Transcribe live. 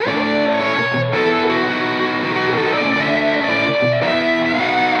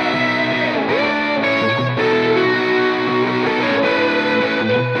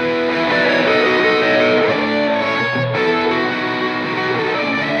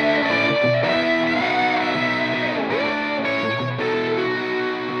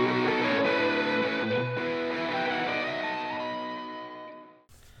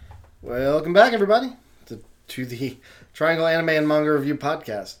Welcome back, everybody, to the Triangle Anime and Manga Review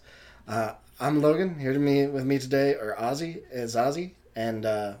Podcast. I'm Logan. Here with me today are Ozzy,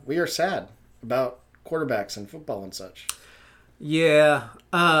 and we are sad about quarterbacks and football and such. Yeah,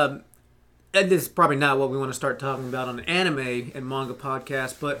 and this is probably not what we want to start talking about on an anime and manga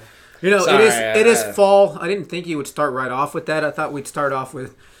podcast, but it is fall. I didn't think you would start right off with that. I thought we'd start off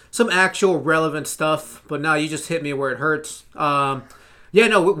with some actual relevant stuff, but now you just hit me where it hurts.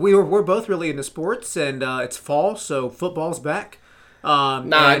 We're both really into sports, and it's fall, so football's back.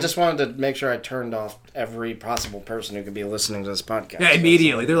 I just wanted to make sure I turned off every possible person who could be listening to this podcast. Yeah,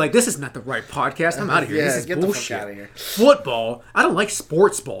 immediately. They're like, this is not the right podcast. I'm out of here. This is get bullshit. The fuck out of here. Football. I don't like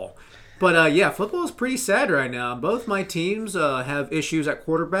sports ball. But, football is pretty sad right now. Both my teams have issues at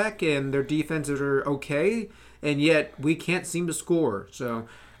quarterback, and their defenses are okay, and yet we can't seem to score. So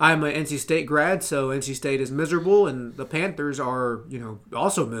I'm an NC State grad, so NC State is miserable, and the Panthers are,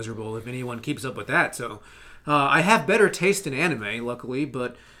 also miserable if anyone keeps up with that. So I have better taste in anime, luckily,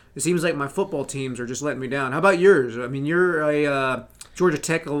 but it seems like my football teams are just letting me down. How about yours? I mean, you're a Georgia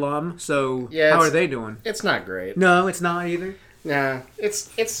Tech alum, so how are they doing? It's not great. No, it's not either. Nah,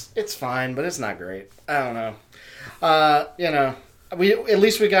 it's fine, but it's not great. I don't know. We at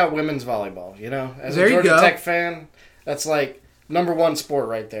least we got women's volleyball. As a Georgia Tech fan, that's like number one sport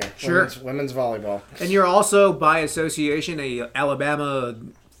right there. Sure, women's volleyball. And you're also by association a Alabama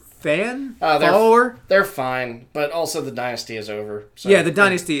fan follower. They're fine, but also the dynasty is over. So. Yeah, the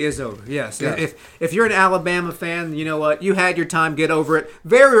dynasty is over. Yes, yeah. If you're an Alabama fan, you know what? You had your time. Get over it.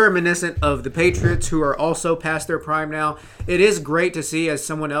 Very reminiscent of the Patriots, who are also past their prime now. It is great to see as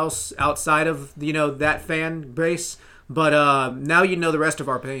someone else outside of that fan base. But now you know the rest of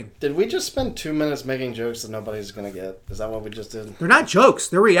our pain. Did we just spend 2 minutes making jokes that nobody's going to get? Is that what we just did? They're not jokes.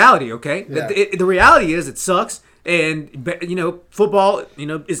 They're reality, okay? Yeah. The reality is it sucks. And, football,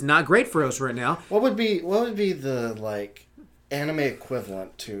 is not great for us right now. What would be the, anime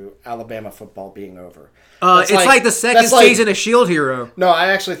equivalent to Alabama football being over? It's like the second season of Shield Hero. No, I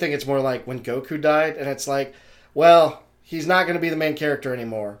actually think it's more like when Goku died, and it's like, well, he's not going to be the main character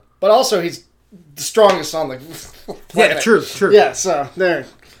anymore. But also, he's the strongest on the planet. Yeah, true. Yeah, so there.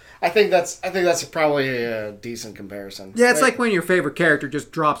 I think that's probably a decent comparison. Yeah, it's like when your favorite character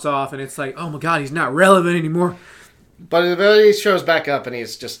just drops off, and it's like, oh my god, he's not relevant anymore. But he shows back up, and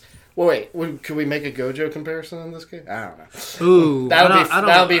he's just. Well, wait. Could we make a Gojo comparison in this case? I don't know. Ooh,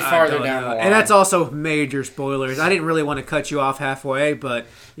 that'll be farther down the line. And that's also major spoilers. I didn't really want to cut you off halfway, but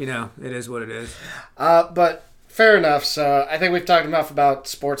it is what it is. But. Fair enough. So I think we've talked enough about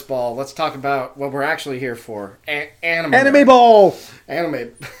sports ball. Let's talk about what we're actually here for. Anime. Anime ball.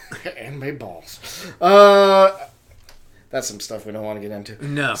 Anime balls. That's some stuff we don't want to get into.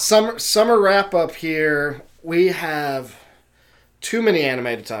 No. Summer wrap up here. We have too many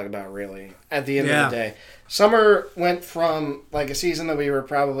anime to talk about, really, at the end of the day. Summer went from a season that we were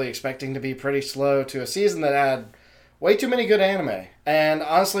probably expecting to be pretty slow to a season that had way too many good anime. And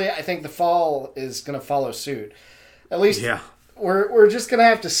honestly, I think the fall is going to follow suit. At least we're just going to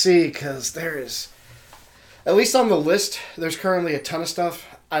have to see, because there is, at least on the list, there's currently a ton of stuff.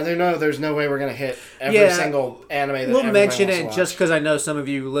 I know there's no way we're going to hit every single anime that we'll mention it just because I know some of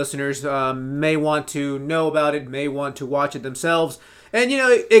you listeners may want to know about it, may want to watch it themselves. And,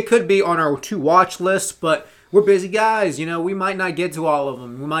 it could be on our to-watch list, but we're busy guys. We might not get to all of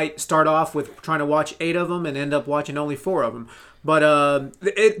them. We might start off with trying to watch 8 of them and end up watching only 4 of them. But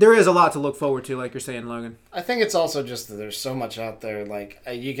there is a lot to look forward to, like you're saying, Logan. I think it's also just that there's so much out there.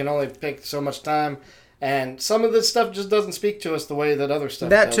 You can only pick so much time, and some of this stuff just doesn't speak to us the way that other stuff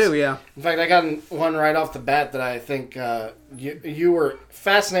does. That too, yeah. In fact, I got one right off the bat that I think you were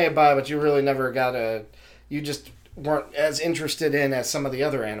fascinated by, but you really never got you just weren't as interested in as some of the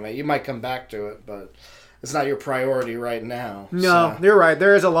other anime. You might come back to it, but it's not your priority right now. No, you're right.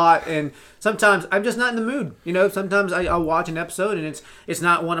 There is a lot, and sometimes I'm just not in the mood. Sometimes I'll watch an episode, and it's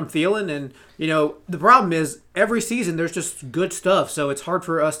not what I'm feeling. And, the problem is every season there's just good stuff, so it's hard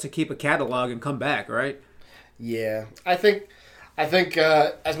for us to keep a catalog and come back, right? Yeah. I think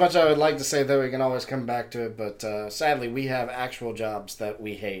as much as I would like to say that we can always come back to it, but sadly we have actual jobs that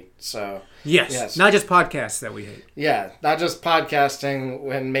we hate. So yes, not just podcasts that we hate. Yeah, not just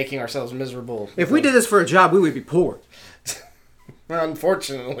podcasting and making ourselves miserable. If we did this for a job, we would be poor.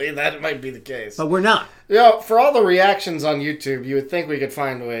 Unfortunately, that might be the case. But we're not. For all the reactions on YouTube, you would think we could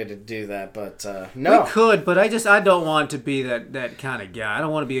find a way to do that, but no. We could, but I don't want to be that kind of guy. I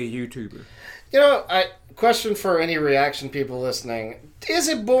don't want to be a YouTuber. question for any reaction people listening. Is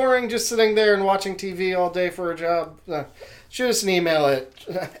it boring just sitting there and watching TV all day for a job? Shoot us an email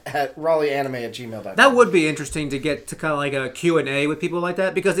at raleighanime@gmail.com. That would be interesting to get to kind of like a Q&A with people like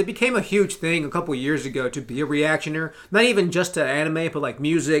that, because it became a huge thing a couple years ago to be a reactioner. Not even just to anime, but like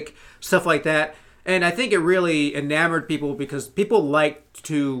music, stuff like that. And I think it really enamored people because people like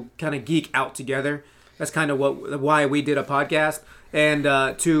to kind of geek out together. That's kind of why we did a podcast. And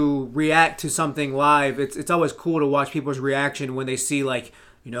to react to something live, it's always cool to watch people's reaction when they see, like,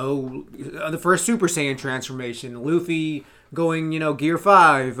 the first Super Saiyan transformation, Luffy going, Gear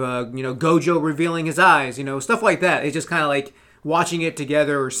 5, Gojo revealing his eyes, stuff like that. It's just kind of like watching it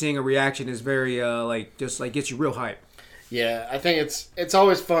together or seeing a reaction is very, gets you real hype. Yeah, I think it's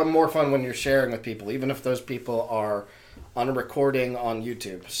always more fun when you're sharing with people, even if those people are on a recording on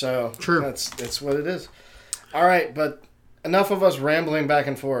YouTube. So true. That's what it is. All right, but enough of us rambling back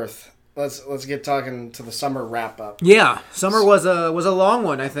and forth. Let's get talking to the summer wrap up. Yeah, summer was a long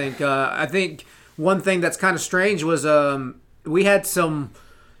one. I think. I think one thing that's kind of strange was we had some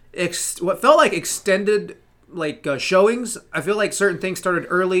what felt like extended showings. I feel like certain things started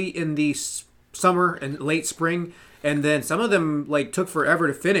early in the summer and late spring. And then some of them took forever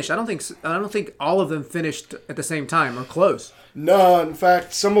to finish. I don't think all of them finished at the same time or close. No, in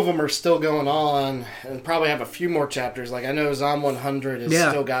fact, some of them are still going on and probably have a few more chapters. Like I know Zom 100 has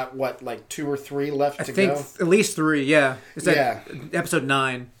still got 2 or 3 left to go. I think at least 3. Yeah, it's episode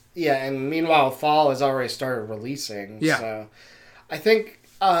 9. Yeah, and meanwhile, Fall has already started releasing. Yeah, so I think,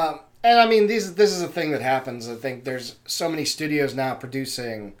 and I mean, this is a thing that happens. I think there's so many studios now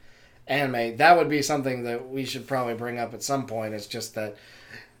producing anime. That would be something that we should probably bring up at some point. It's just that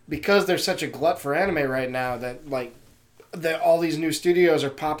because there's such a glut for anime right now that all these new studios are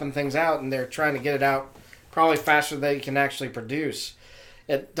popping things out and they're trying to get it out probably faster than they can actually produce.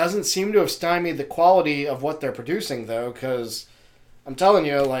 It doesn't seem to have stymied the quality of what they're producing though, because I'm telling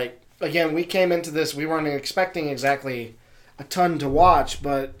you, again, we came into this, we weren't expecting exactly a ton to watch,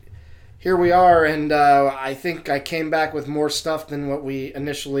 but here we are, and I think I came back with more stuff than what we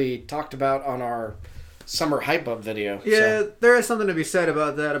initially talked about on our summer hype-up video. Yeah, there is something to be said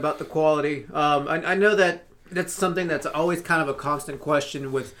about that, about the quality. I know that's something that's always kind of a constant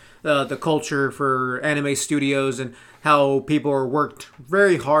question with the culture for anime studios and how people are worked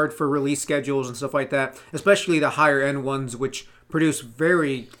very hard for release schedules and stuff like that, especially the higher-end ones, which produce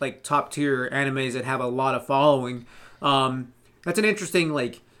very top-tier animes that have a lot of following. That's an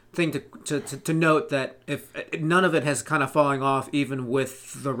interesting thing to note, that if none of it has kind of falling off, even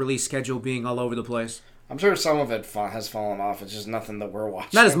with the release schedule being all over the place. I'm sure some of it has fallen off. It's just nothing that we're watching.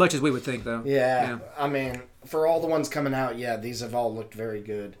 Not as much as we would think, though. Yeah. I mean, for all the ones coming out, these have all looked very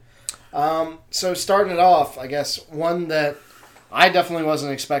good. So starting it off, I guess one that I definitely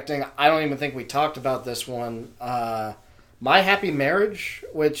wasn't expecting. I don't even think we talked about this one. My Happy Marriage,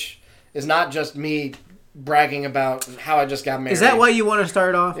 which is not just me bragging about how I just got married. Is that why you want to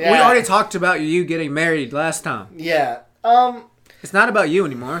start off? Yeah. We already talked about you getting married last time. Yeah. It's not about you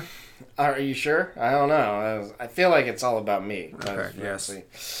anymore. Are you sure? I don't know. I feel like it's all about me. Okay,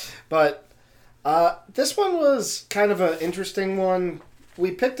 yes. But this one was kind of an interesting one. We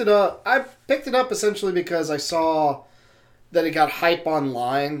picked it up. I picked it up essentially because I saw that it got hype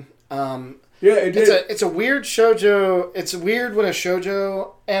online. Yeah, it did. It's a weird shoujo. It's weird when a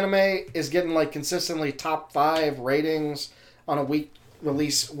shoujo anime is getting consistently top 5 ratings on a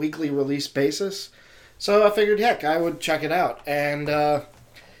weekly release basis. So I figured, heck, I would check it out. And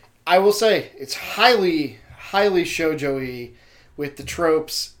I will say it's highly, highly shoujo-y with the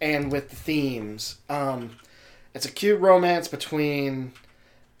tropes and with the themes. It's a cute romance between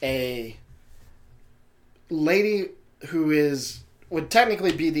a lady who would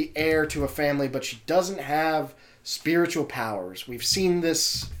technically be the heir to a family, but she doesn't have spiritual powers. We've seen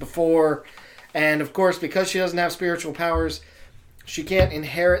this before, and of course, because she doesn't have spiritual powers, she can't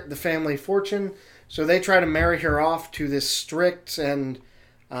inherit the family fortune, so they try to marry her off to this strict and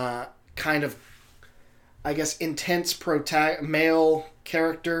kind of, I guess, intense male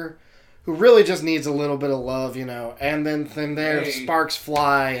character who really just needs a little bit of love, and then from there sparks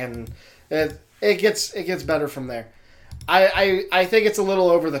fly, and it gets better from there. I think it's a little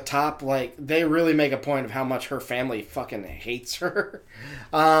over the top. They really make a point of how much her family fucking hates her,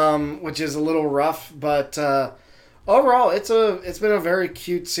 which is a little rough. But overall, it's been a very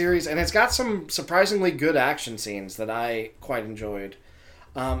cute series, and it's got some surprisingly good action scenes that I quite enjoyed.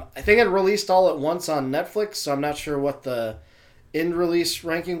 I think it released all at once on Netflix, so I'm not sure what the end release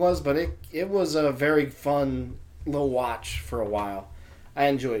ranking was, but it was a very fun little watch for a while. I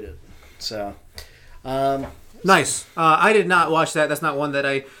enjoyed it. So. Nice. I did not watch that. That's not one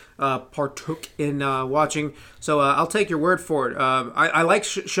that partook in watching. So I'll take your word for it. I like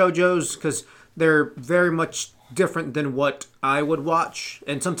shoujos because they're very much different than what I would watch,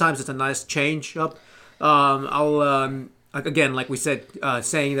 and sometimes it's a nice change up. Again, like we said,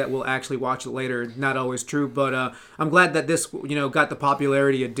 saying that we'll actually watch it later, not always true, but I'm glad that this, got the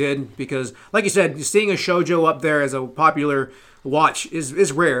popularity it did, because, like you said, seeing a shoujo up there as a popular watch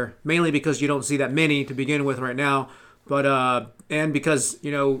is rare, mainly because you don't see that many to begin with right now, but and because,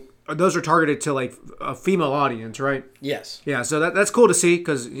 those are targeted to, like, a female audience, right? Yes. Yeah, so that's cool to see,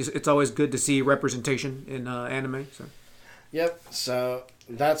 because it's always good to see representation in anime. So. Yep, so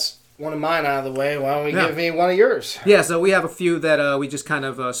that's one of mine out of the way. Why don't we give me one of yours? Yeah, so we have a few that we just kind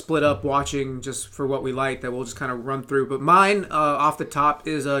of split up watching just for what we like that we'll just kind of run through. But mine, off the top,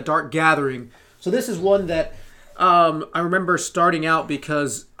 is Dark Gathering. So this is one that I remember starting out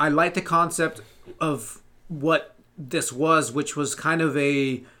because I liked the concept of what this was, which was kind of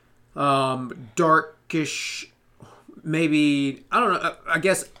a darkish, maybe, I don't know, I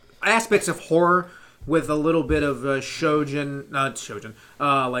guess aspects of horror with a little bit of like shonen-like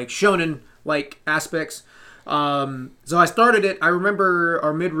aspects. So I started it. I remember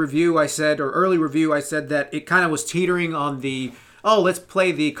our mid-review I said, or early review I said that it kind of was teetering on the, let's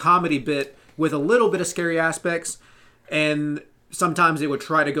play the comedy bit with a little bit of scary aspects, and sometimes it would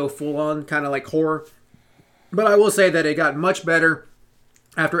try to go full-on, kind of like horror. But I will say that it got much better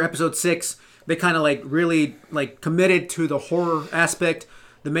after episode 6. They kind of like really like committed to the horror aspect.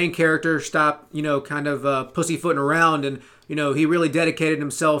 The main character stopped, kind of pussyfooting around, and, he really dedicated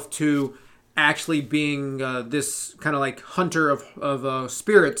himself to actually being this kind of like hunter of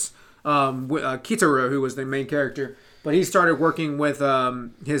spirits, Kitaro, who was the main character. But he started working with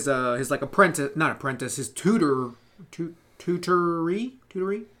his like apprentice, his tutory?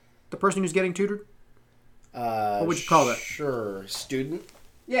 The person who's getting tutored? What would you call that? Sure, student?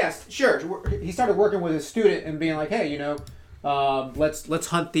 Yes, sure. He started working with his student and being like, hey, let's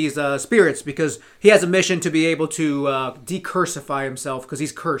hunt these spirits, because he has a mission to be able to decursify himself because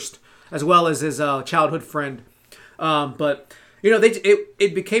he's cursed, as well as his childhood friend. But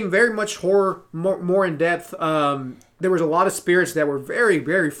it became very much horror, more in depth. There was a lot of spirits that were very,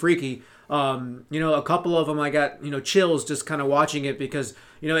 very freaky. A couple of them I got chills just kind of watching it, because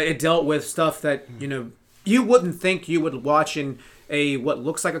it dealt with stuff that you wouldn't think you would watch in a what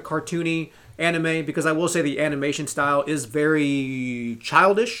looks like a cartoony anime, because I will say the animation style is very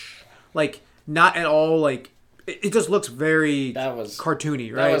childish, like not at all like it just looks very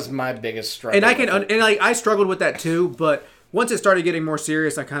cartoony, right? That was my biggest struggle. And I struggled with that too, but once it started getting more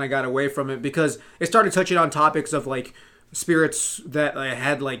serious, I kind of got away from it, because it started touching on topics of like spirits that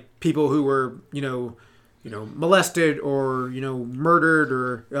had like people who were molested or murdered,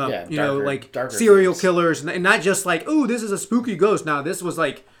 or darker serial things. Killers, and not just like, oh, this is a spooky ghost. Now this was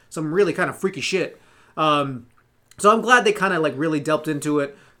like some really kind of freaky shit. So I'm glad they kind of like really delved into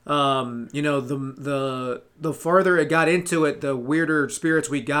it. The farther it got into it, the weirder spirits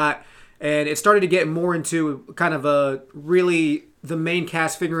we got, and it started to get more into kind of a really the main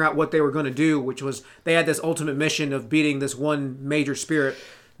cast figuring out what they were going to do, which was they had this ultimate mission of beating this one major spirit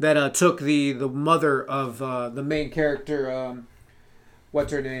that took the mother of the main character.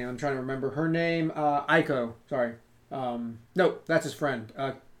 What's her name? I'm trying to remember her name. Aiko. Sorry. No, that's his friend.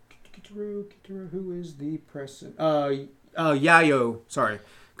 Kitaro, who is the person? Yayo. Sorry.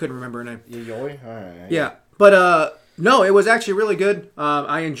 Couldn't remember her name. Yayoi? All right. Yeah. But, no, it was actually really good.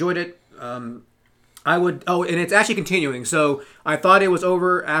 I enjoyed it. And it's actually continuing. So I thought it was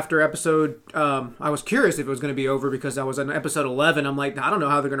over after episode, I was curious if it was going to be over because I was on episode 11. I'm like, I don't know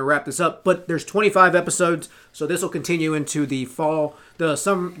how they're going to wrap this up, but there's 25 episodes. So this will continue into the fall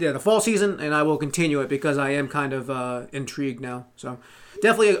season, and I will continue it because I am kind of intrigued now. So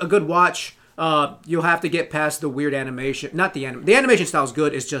definitely a good watch. You'll have to get past the weird animation. Not the animation style is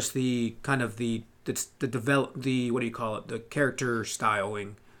good. It's just the kind of the what do you call it? The character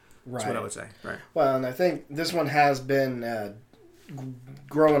styling. Right. That's what I would say. Right. Well, and I think this one has been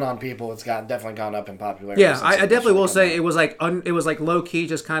growing on people. It's definitely gone up in popularity. Yeah, I definitely will say it was like low key,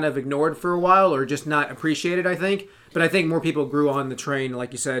 just kind of ignored for a while, or just not appreciated. I think, but I think more people grew on the train,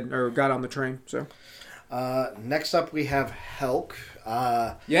 like you said, or got on the train. So. Next up, we have Helk.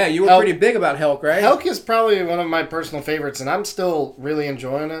 Yeah, you were pretty big about Helk, right? Helk is probably one of my personal favorites, and I'm still really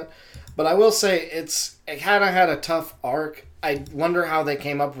enjoying it. But I will say it kind of had a tough arc. I wonder how they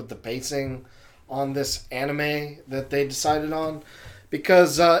came up with the pacing on this anime that they decided on.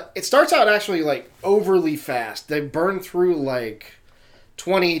 Because it starts out actually like overly fast. They burn through like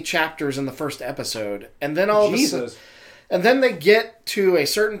 20 chapters in the first episode. And then all of a sudden... And then they get to a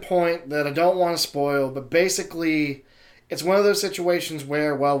certain point that I don't want to spoil, but basically it's one of those situations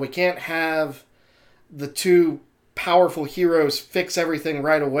where, well, we can't have the two powerful heroes fix everything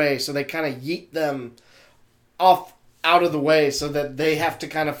right away, so they kind of yeet them off out of the way so that they have to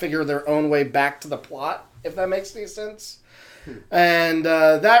kind of figure their own way back to the plot, if that makes any sense. And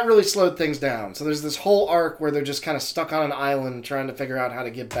that really slowed things down. So there's this whole arc where they're just kind of stuck on an island trying to figure out how to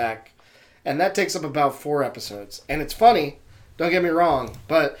get back. And that takes up about 4 episodes. And it's funny, don't get me wrong,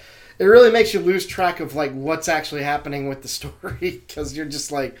 but it really makes you lose track of like what's actually happening with the story, because you're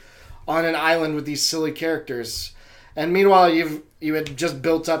just like on an island with these silly characters. And meanwhile, you had just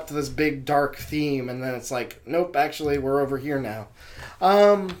built up to this big dark theme, and then it's like, nope, actually we're over here now.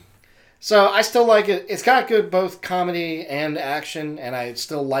 So I still like it. It's got good both comedy and action, and I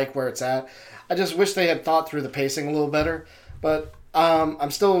still like where it's at. I just wish they had thought through the pacing a little better. But I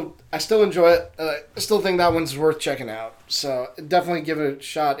still enjoy it. I still think that one's worth checking out. So definitely give it a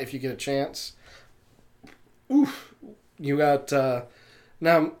shot if you get a chance. Oof, you got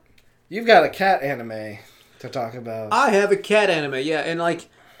now. You've got a cat anime to talk about. I have a cat anime, yeah, and like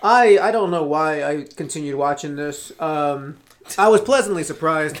I don't know why I continued watching this. I was pleasantly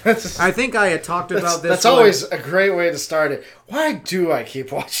surprised. I think I had talked about this. That's always a great way to start it. Why do I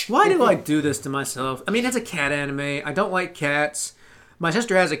keep watching? Why do I do this to myself? I mean, it's a cat anime. I don't like cats. My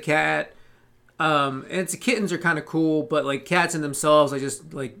sister has a cat. And its kittens are kind of cool, but like cats in themselves, I'm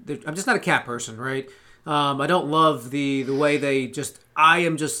just not a cat person, right? I don't love the way they just. I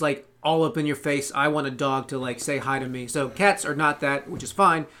am just like all up in your face. I want a dog to like say hi to me. So cats are not that, which is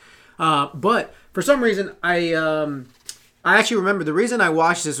fine. But for some reason, I actually remember the reason I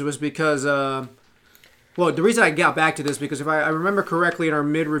watched this was because, the reason I got back to this, because if I remember correctly in our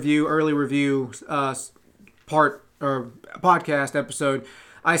mid-review, early review part or podcast episode,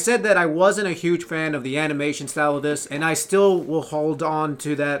 I said that I wasn't a huge fan of the animation style of this, and I still will hold on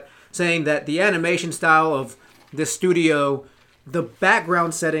to that, saying that the animation style of this studio, the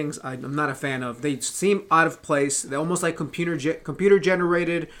background settings, I'm not a fan of. They seem out of place. They're almost like computer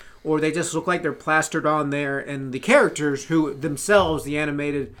generated, or they just look like they're plastered on there, and the characters, who themselves, the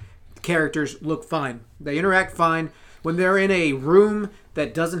animated characters, look fine. They interact fine. When they're in a room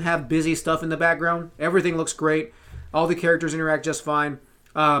that doesn't have busy stuff in the background, everything looks great. All the characters interact just fine.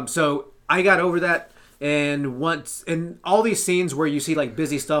 So I got over that, and all these scenes where you see like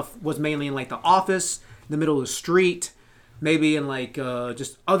busy stuff was mainly in like the office, in the middle of the street, maybe in like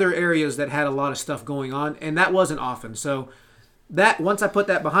just other areas that had a lot of stuff going on, and that wasn't often. So that once I put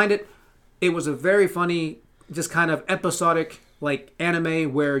that behind it, it was a very funny, just kind of episodic like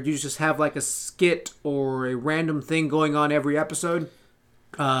anime where you just have like a skit or a random thing going on every episode.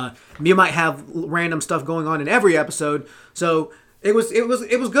 You might have random stuff going on in every episode, so it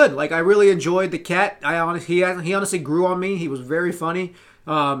was good. Like I really enjoyed the cat. He honestly grew on me. He was very funny.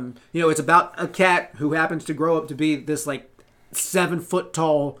 It's about a cat who happens to grow up to be this like 7 foot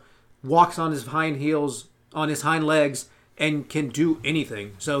tall, walks on his hind heels, on his hind legs, and can do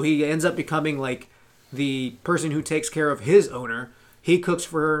anything. So he ends up becoming like the person who takes care of his owner. He cooks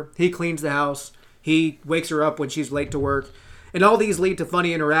for her. He cleans the house. He wakes her up when she's late to work. And all these lead to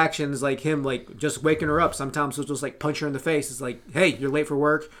funny interactions, like him like just waking her up. Sometimes he'll just like punch her in the face. It's like, hey, you're late for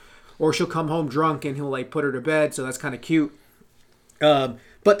work. Or she'll come home drunk and he'll like put her to bed. So that's kind of cute.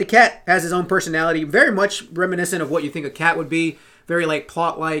 But the cat has his own personality, very much reminiscent of what you think a cat would be. Very like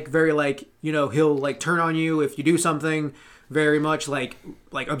plot-like, very like, he'll like turn on you if you do something. Very much like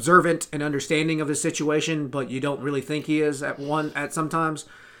observant and understanding of the situation, but you don't really think he is at sometimes.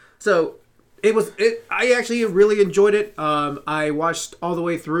 So I actually really enjoyed it. I watched all the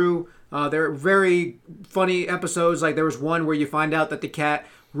way through. There are very funny episodes. Like there was one where you find out that the cat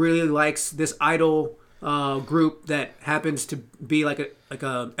really likes this idol group that happens to be like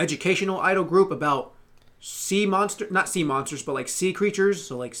a educational idol group about not sea monsters, but like sea creatures,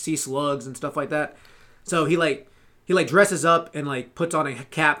 so like sea slugs and stuff like that. So he dresses up and like puts on a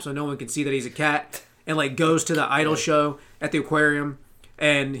cap so no one can see that he's a cat, and like goes to the idol show at the aquarium,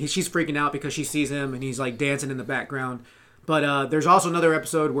 and she's freaking out because she sees him and he's like dancing in the background. But there's also another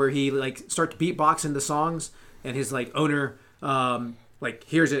episode where he like starts beatboxing the songs, and his like owner like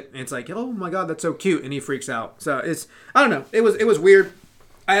hears it, and it's like, oh my god, that's so cute, and he freaks out. So I don't know, it was weird.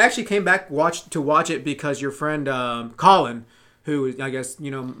 I actually came back to watch it because your friend Colin, who I guess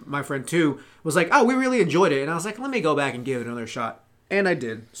my friend too, was like, oh, we really enjoyed it, and I was like, let me go back and give it another shot, and I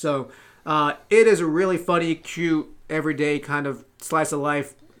did. So it is a really funny, cute, everyday kind of slice of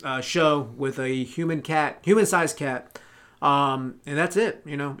life show with a human-sized cat, and that's it.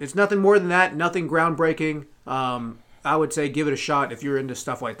 It's nothing more than that, nothing groundbreaking. I would say give it a shot if you're into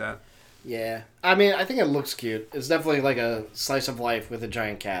stuff like that. Yeah. I mean, I think it looks cute. It's definitely like a slice of life with a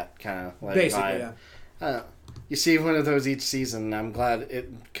giant cat kind of like basically, vibe. yeah. you see one of those each season. I'm glad it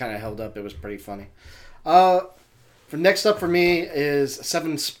kind of held up. It was pretty funny. Next up for me is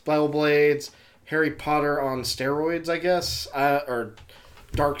Seven Spellblades, Harry Potter on steroids, I guess, or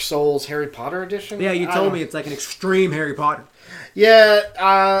Dark Souls Harry Potter edition. Yeah, you told me it's like an extreme Harry Potter.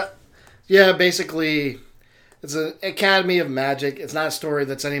 Yeah, basically, it's an Academy of Magic. It's not a story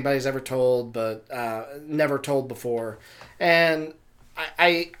that's anybody's ever told, but never told before. And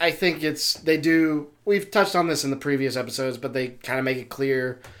I think we've touched on this in the previous episodes, but they kind of make it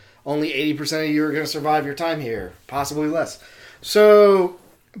clear only 80% of you are going to survive your time here, possibly less. So,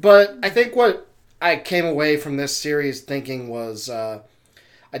 but I think what I came away from this series thinking was I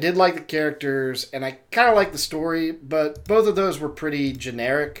did like the characters, and I kind of like the story, but both of those were pretty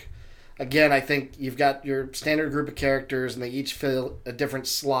generic. Again, I think you've got your standard group of characters, and they each fill a different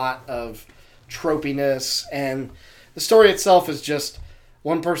slot of tropiness, and the story itself is just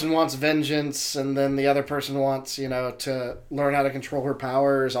one person wants vengeance, and then the other person wants, to learn how to control her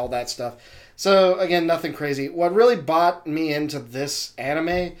powers, all that stuff. So, again, nothing crazy. What really bought me into this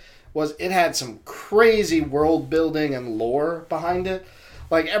anime was it had some crazy world building and lore behind it.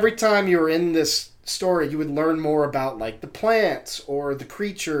 Like, every time you were in this story, you would learn more about, like, the plants or the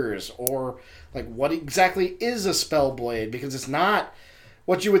creatures or, like, what exactly is a spellblade, because it's not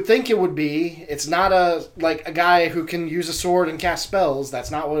what you would think it would be. It's not a guy who can use a sword and cast spells.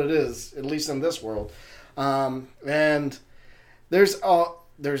 That's not what it is, at least in this world. And there's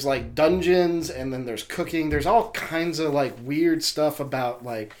like dungeons, and then there's cooking. There's all kinds of like weird stuff about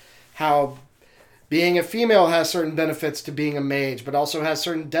like how being a female has certain benefits to being a mage, but also has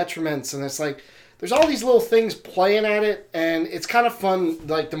certain detriments. And it's like there's all these little things playing at it, and it's kind of fun.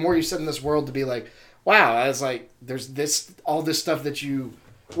 Like the more you sit in this world, to be like, wow, I was like, there's all this stuff that you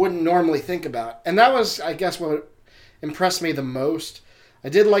wouldn't normally think about. And that was, I guess, what impressed me the most. I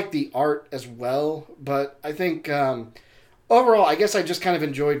did like the art as well, but I think overall, I guess I just kind of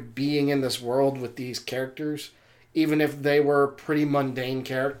enjoyed being in this world with these characters, even if they were pretty mundane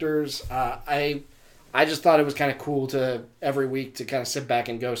characters. I just thought it was kind of cool to every week to kind of sit back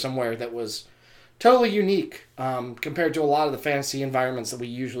and go somewhere that was totally unique compared to a lot of the fantasy environments that we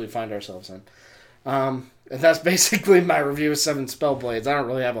usually find ourselves in. And that's basically my review of Seven Spellblades. I don't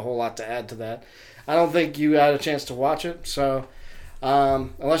really have a whole lot to add to that. I don't think you had a chance to watch it, so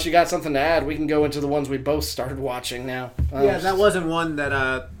unless you got something to add, we can go into the ones we both started watching now. Yeah, that wasn't one that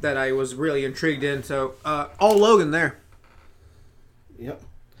I was really intrigued in, so all Logan there. Yep.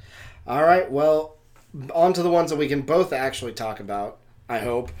 All right, well, on to the ones that we can both actually talk about, I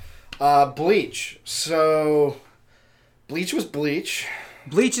hope. Bleach. So, Bleach was Bleach.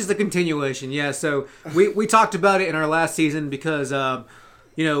 Bleach is the continuation, yeah. So we talked about it in our last season because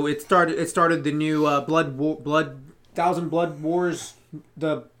it started the new Thousand Blood Wars,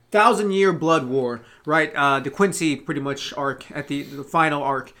 the 1,000-year Blood War, right? The Quincy pretty much arc at the final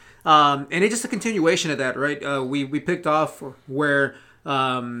arc, and it's just a continuation of that, right? We picked off where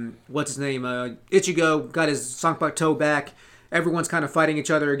what's his name, Ichigo got his Sanpakuto back. Everyone's kind of fighting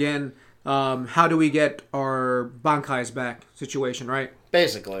each other again. How do we get our Bankais back situation, right?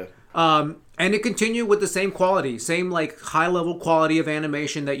 Basically. And it continued with the same quality, same like high level quality of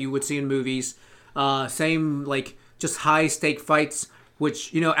animation that you would see in movies. Same like just high stake fights,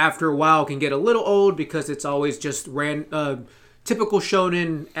 which after a while can get a little old because it's always just typical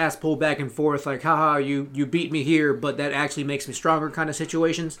shonen ass pull back and forth, like haha you beat me here, but that actually makes me stronger kind of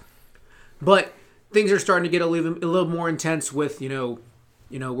situations. But things are starting to get a little more intense with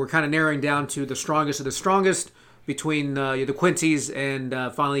we're kind of narrowing down to the strongest of the strongest between the Quincy's, and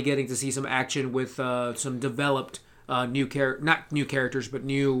finally getting to see some action with some developed not new characters, but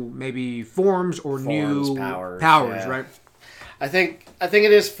new maybe forms new powers, yeah. Right? I think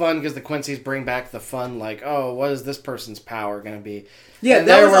it is fun because the Quincy's bring back the fun, like, oh, what is this person's power going to be? Yeah, and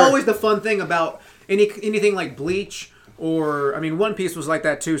that was always the fun thing about anything like Bleach. Or, I mean, One Piece was like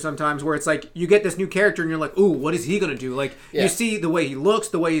that too sometimes, where it's like, you get this new character and you're like, ooh, what is he going to do? Like, You see the way he looks,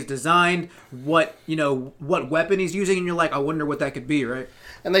 the way he's designed, what weapon he's using, and you're like, I wonder what that could be, right?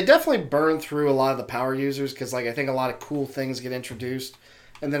 And they definitely burn through a lot of the power users, because, like, I think a lot of cool things get introduced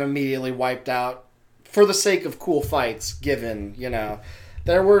and then immediately wiped out for the sake of cool fights, given,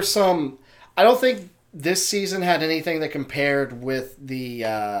 There were some... I don't think this season had anything that compared with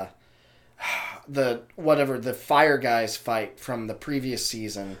the Fire Guys fight from the previous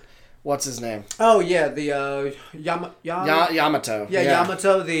season. What's his name? Oh yeah, the Yamato. Yeah,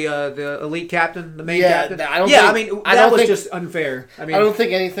 Yamato, the elite captain, the main captain. That was just unfair. I don't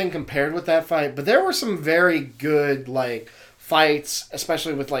think anything compared with that fight, but there were some very good like fights,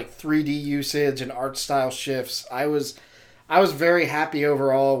 especially with like 3D usage and art style shifts. I was very happy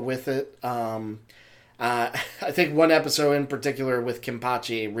overall with it. I think one episode in particular with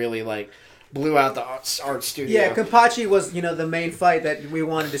Kenpachi really like blew out the art studio. Yeah, Kenpachi was the main fight that we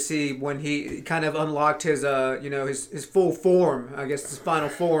wanted to see when he kind of unlocked his his full form, I guess his final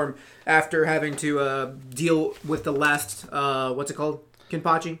form after having to deal with the last what's it called,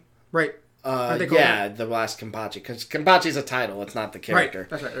 Kenpachi, right? Yeah, the last Kenpachi, because Kenpachi's a title, it's not the character.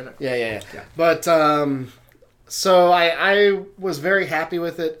 Right, that's right. Yeah. But so I was very happy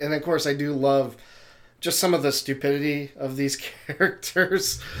with it, and of course I do love just some of the stupidity of these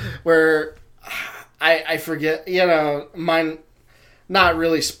characters, where I forget, mine, not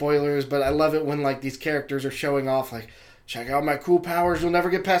really spoilers, but I love it when like these characters are showing off like, check out my cool powers, you'll never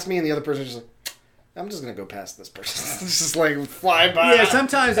get past me, and the other person's just like, I'm just gonna go past this person. It's just like fly by. Yeah,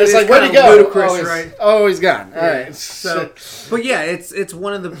 sometimes it's like, where'd he go? Ludicrous, right? Oh, he's gone. All right. So, but yeah, it's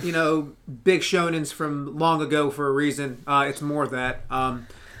one of the big shonens from long ago for a reason. It's more of that. I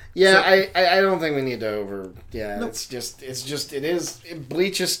don't think we need to over. Yeah, nope. It is.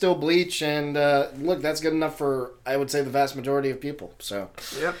 Bleach is still Bleach, and look, that's good enough for, I would say, the vast majority of people. So.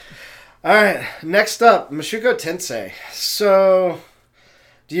 Yep. All right. Next up, Mushoku Tensei. So.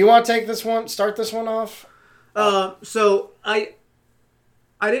 Do you want to start this one off? So I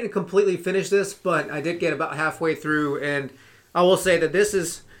didn't completely finish this, but I did get about halfway through, and I will say that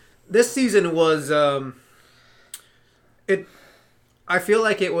this season was I feel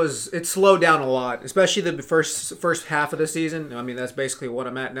like it slowed down a lot, especially the first half of the season. I mean, that's basically what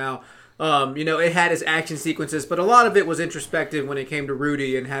I'm at now. It had its action sequences, but a lot of it was introspective when it came to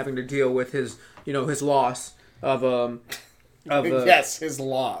Rudy and having to deal with his loss of yes, his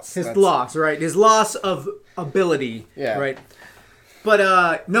loss. Loss, right? His loss of ability, yeah, right?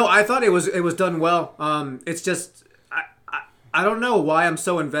 But no, I thought it was done well. It's just I don't know why I'm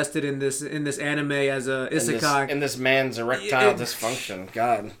so invested in this anime as a isekai. In this man's erectile dysfunction.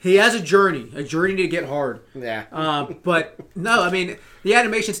 God, he has a journey to get hard. Yeah. But no, I mean the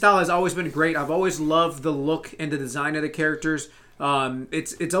animation style has always been great. I've always loved the look and the design of the characters.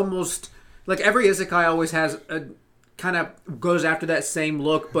 It's almost like every isekai always has a kind of goes after that same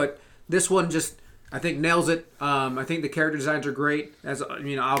look, but this one just I think nails it. I think the character designs are great, as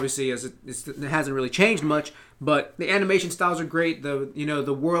obviously as it hasn't really changed much, but the animation styles are great.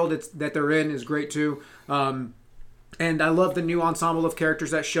 The world that they're in is great too, and I love the new ensemble of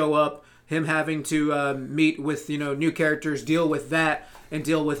characters that show up. Him having to meet with new characters, deal with that, and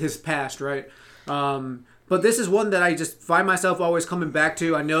deal with his past, right? But this is one that I just find myself always coming back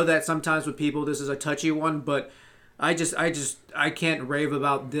to. I know that sometimes with people this is a touchy one, but I can't rave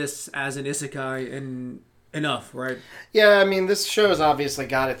about this as an isekai enough, right? Yeah, I mean, this show has obviously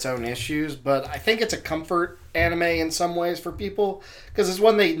got its own issues, but I think it's a comfort anime in some ways for people, because it's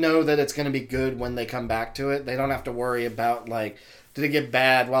one they know that it's going to be good when they come back to it. They don't have to worry about, like, did it get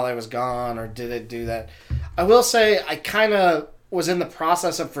bad while I was gone, or did it do that? I will say, I kind of was in the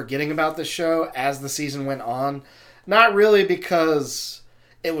process of forgetting about this show as the season went on. Not really because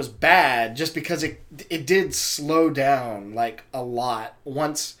it was bad, just because it did slow down like a lot.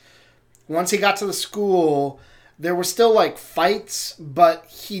 Once he got to the school, there were still like fights, but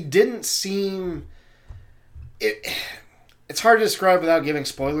he didn't seem it's hard to describe without giving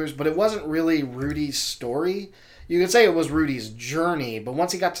spoilers, but it wasn't really Rudy's story. You could say it was Rudy's journey, but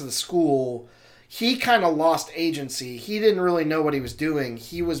once he got to the school, he kind of lost agency. He didn't really know what he was doing.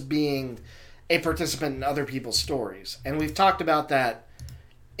 He was being a participant in other people's stories. And we've talked about that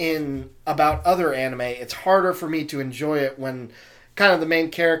about other anime. It's harder for me to enjoy it when kind of the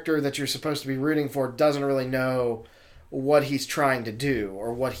main character that you're supposed to be rooting for doesn't really know what he's trying to do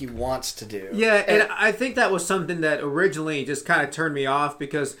or what he wants to do. Yeah, and I think that was something that originally just kind of turned me off,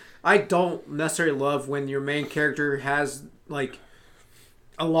 because I don't necessarily love when your main character has like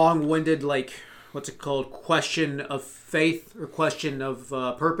a long-winded, like, what's it called, question of faith or question of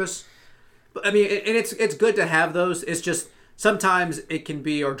purpose. But I mean, and it's good to have those. It's just sometimes it can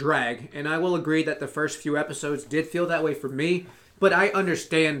be or drag, and I will agree that the first few episodes did feel that way for me, but I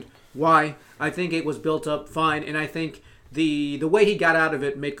understand why. I think it was built up fine, and I think the way he got out of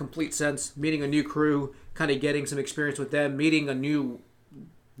it made complete sense. Meeting a new crew, kind of getting some experience with them, meeting a new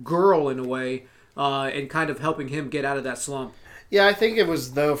girl in a way, and kind of helping him get out of that slump. Yeah, I think it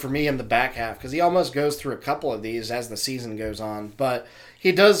was, though, for me in the back half, because he almost goes through a couple of these as the season goes on, but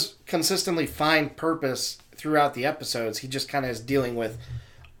he does consistently find purpose throughout the episodes. He just kind of is dealing with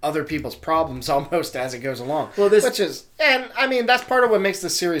other people's problems almost as it goes along. Well, and I mean, that's part of what makes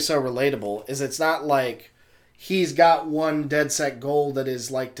this series so relatable, is it's not like he's got one dead set goal that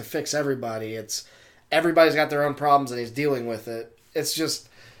is like to fix everybody. It's everybody's got their own problems and he's dealing with it. It's just,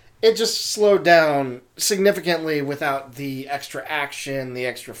 it just slowed down significantly without the extra action, the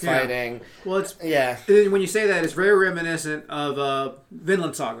extra fighting. Yeah. Well, when you say that, it's very reminiscent of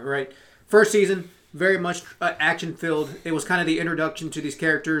Vinland Saga, right? First season, very much action-filled. It was kind of the introduction to these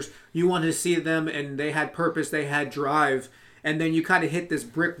characters. You wanted to see them, and they had purpose, they had drive. And then you kind of hit this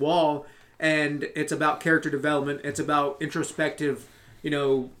brick wall, and it's about character development. It's about introspective,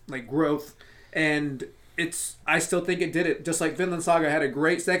 like growth. And I still think it did it. Just like Vinland Saga had a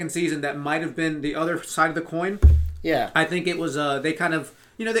great second season that might have been the other side of the coin. Yeah. I think it was, they kind of,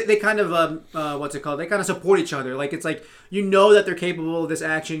 they kind of, what's it called? They kind of support each other. Like, it's like, that they're capable of this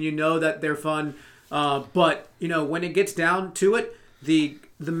action. That they're fun. But, when it gets down to it, the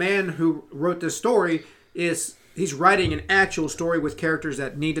man who wrote this story he's writing an actual story with characters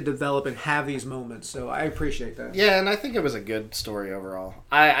that need to develop and have these moments. So I appreciate that. Yeah, and I think it was a good story overall.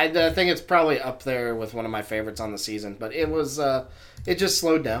 I think it's probably up there with one of my favorites on the season. But it was it just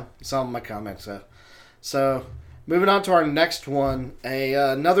slowed down. Some of my comments. So moving on to our next one,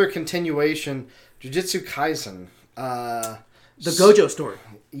 another continuation, Jujutsu Kaisen. The Gojo story.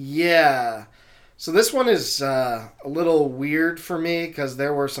 Yeah. So this one is a little weird for me because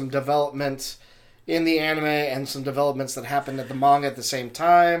there were some developments in the anime and some developments that happened at the manga at the same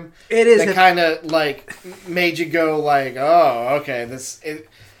time. That kind of made you go like, oh, okay,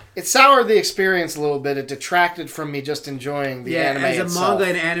 it soured the experience a little bit. It detracted from me just enjoying the anime itself. As a manga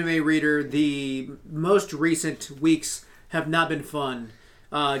and anime reader, the most recent weeks have not been fun,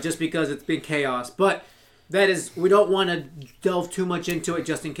 just because it's been chaos. But we don't want to delve too much into it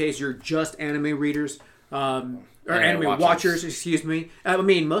just in case you're just anime readers. Or anime watchers, excuse me. I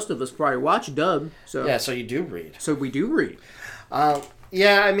mean, most of us probably watch dub. So. Yeah, so you do read. So we do read.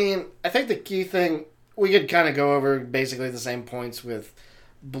 Yeah, I mean, I think the key thing, we could kind of go over basically the same points with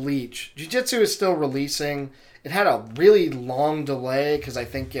Bleach. Jujutsu is still releasing. It had a really long delay because I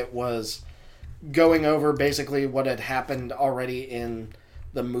think it was going over basically what had happened already in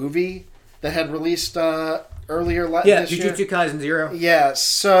the movie that had released earlier this year. Jujutsu Kaisen 0. Yeah,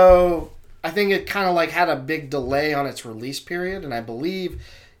 so I think it kind of had a big delay on its release period, and I believe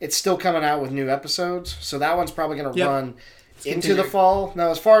it's still coming out with new episodes. So that one's probably going to run into the fall. Now,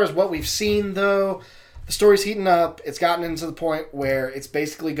 as far as what we've seen, though, the story's heating up. It's gotten into the point where it's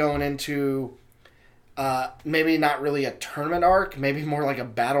basically going into maybe not really a tournament arc, maybe more like a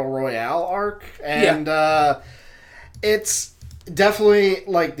battle royale arc. And it's definitely,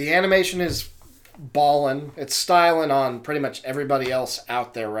 the animation is ballin'. It's styling on pretty much everybody else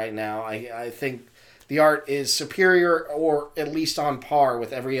out there right now. I think the art is superior or at least on par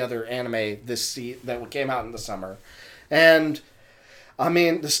with every other anime that came out in the summer. And I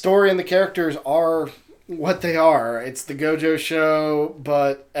mean, the story and the characters are what they are. It's the Gojo show,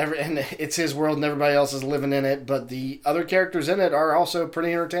 and it's his world and everybody else is living in it, but the other characters in it are also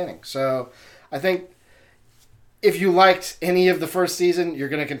pretty entertaining. So I think if you liked any of the first season, you're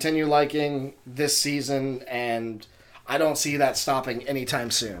going to continue liking this season, and I don't see that stopping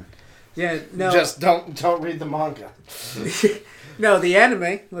anytime soon. Yeah, no. Just don't read the manga. No, the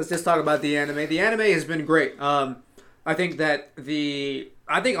anime. Let's just talk about the anime. The anime has been great. I think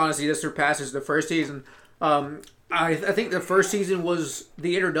honestly this surpasses the first season. I think the first season was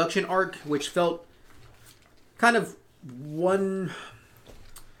the introduction arc, which felt kind of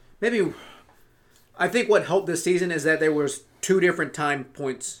I think what helped this season is that there was 2 different time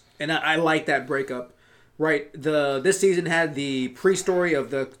points, and I like that breakup. Right, this season had the pre-story of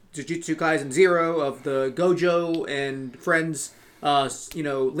the Jujutsu Kaisen 0 of the Gojo and friends,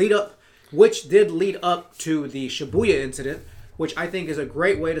 lead up, which did lead up to the Shibuya incident, which I think is a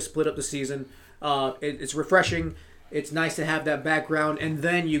great way to split up the season. It's refreshing. It's nice to have that background, and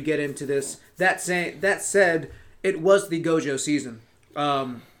then you get into this. That said, it was the Gojo season.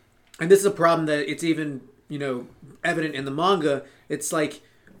 And this is a problem that it's even, evident in the manga. It's like,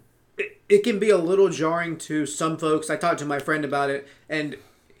 it can be a little jarring to some folks. I talked to my friend about it, and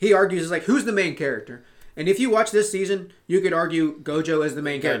he argues, who's the main character? And if you watch this season, you could argue Gojo is the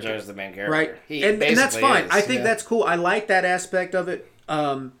main character. Gojo is the main character. Right? And that's fine. I think that's cool. I like that aspect of it.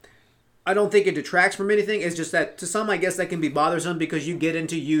 I don't think it detracts from anything. It's just that to some, I guess that can be bothersome because you get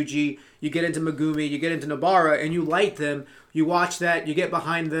into Yuji, you get into Megumi, you get into Nobara, and you like them. You watch that, you get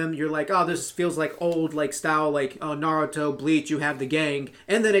behind them, you're like, oh, this feels like old, style, Naruto, Bleach, you have the gang,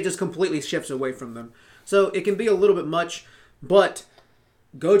 and then it just completely shifts away from them. So it can be a little bit much, but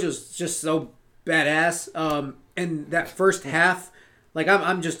Gojo's just so badass. And that first half, I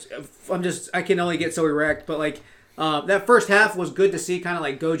can only get so erect, but that first half was good to see, kind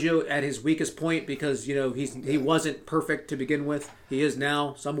of Gojo at his weakest point because he wasn't perfect to begin with. He is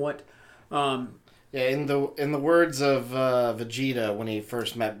now somewhat. Yeah, in the words of Vegeta when he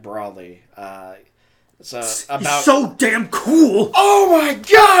first met Broly, it's about... He's so damn cool! Oh my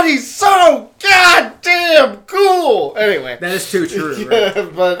god, he's so goddamn cool! Anyway. That is too true, right? Yeah,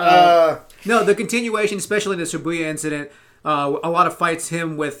 but, no, the continuation, especially in the Shibuya incident, a lot of fights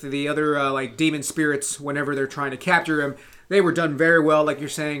him with the other, like, demon spirits whenever they're trying to capture him. They were done very well, like you're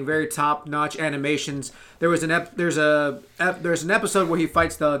saying, very top-notch animations. There's an episode where he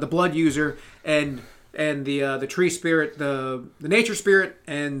fights the blood user and the tree spirit, the nature spirit,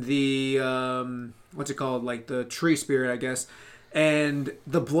 and the what's it called, like the tree spirit, I guess. And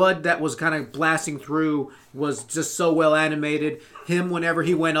the blood that was kind of blasting through was just so well animated. Him, whenever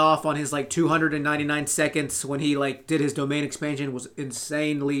he went off on his like 299 seconds when he like did his domain expansion, was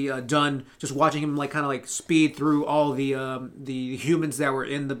insanely done. Just watching him like kind of like speed through all the humans that were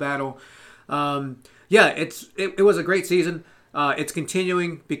in the battle. Yeah, it was a great season. It's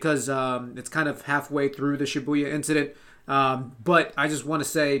continuing because it's kind of halfway through the Shibuya incident. But I just want to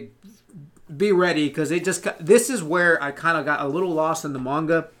say, be ready, because this is where I kind of got a little lost in the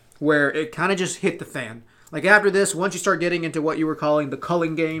manga, where it kind of just hit the fan. Like after this, once you start getting into what you were calling the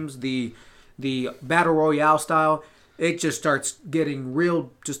culling games, the battle royale style, it just starts getting real,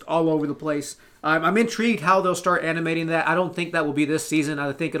 just all over the place. I'm intrigued how they'll start animating that. I don't think that will be this season.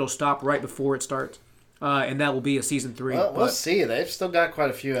 I think it'll stop right before it starts. And that will be a season 3. Well, we'll see. They've still got quite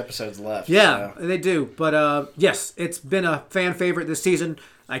a few episodes left. Yeah, so. They do. But yes, it's been a fan favorite this season.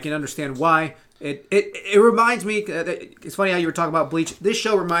 I can understand why. It reminds me, it's funny how you were talking about Bleach. This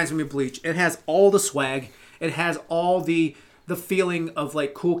show reminds me of Bleach. It has all the swag. It has all the feeling of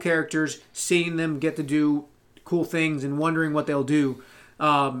like cool characters, seeing them get to do cool things and wondering what they'll do.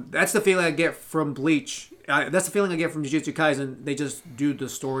 That's the feeling I get from Bleach. That's the feeling I get from Jujutsu Kaisen. They just do the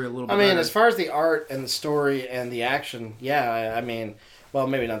story a little bit better. As far as the art and the story and the action, yeah, I mean... Well,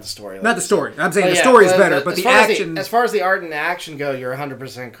 maybe not the story. Not the story. I'm saying the story is better, but the action... As far as the art and the action go, you're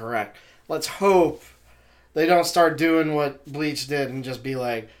 100% correct. Let's hope they don't start doing what Bleach did and just be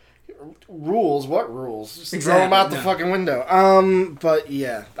like, rules? What rules? Just throw them out the fucking window. But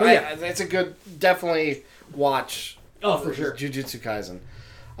yeah. It's a good, definitely watch. Oh, for sure. Jujutsu Kaisen.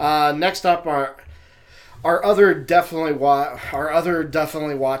 Next up our other definitely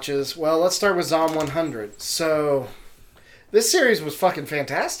watches. Well, let's start with Zom 100. So... This series was fucking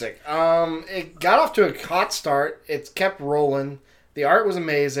fantastic. It got off to a hot start. It kept rolling. The art was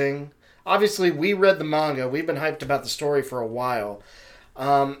amazing. Obviously, we read the manga. We've been hyped about the story for a while.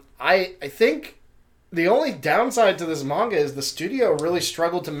 I think the only downside to this manga is the studio really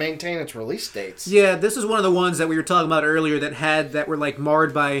struggled to maintain its release dates. Yeah, this is one of the ones that we were talking about earlier that were like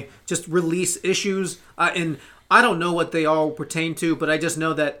marred by just release issues. And I don't know what they all pertain to, but I just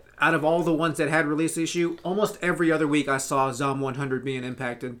know that out of all the ones that had release issue, almost every other week I saw Zom 100 being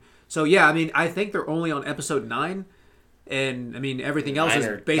impacted. So yeah, I think they're only on episode 9. And everything else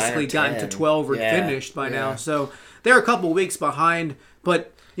has basically gotten to 12 or finished by now. So they're a couple weeks behind.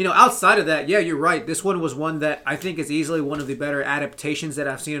 But, outside of that, yeah, you're right. This one was one that I think is easily one of the better adaptations that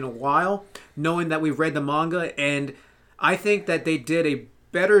I've seen in a while, knowing that we've read the manga. And I think that they did a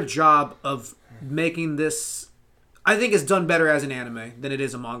better job of making this... I think it's done better as an anime than it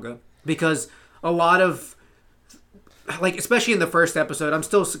is a manga. Because a lot of... Like, especially in the first episode, I'm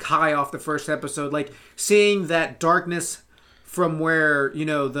still high off the first episode. Like, seeing that darkness from where,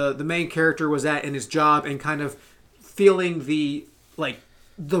 the main character was at in his job and kind of feeling the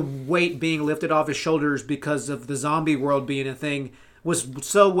weight being lifted off his shoulders because of the zombie world being a thing was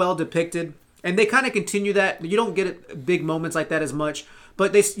so well depicted. And they kind of continue that. You don't get big moments like that as much,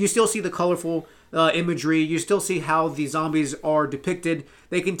 but you still see the colorful imagery. You still see how the zombies are depicted.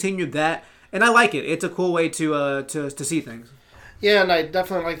 They continue that. And I like it. It's a cool way to see things. Yeah, and I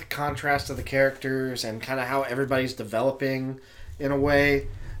definitely like the contrast of the characters and kind of how everybody's developing in a way.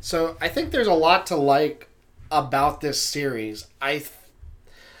 So I think there's a lot to like about this series. I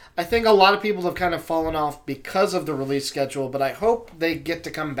think a lot of people have kind of fallen off because of the release schedule, but I hope they get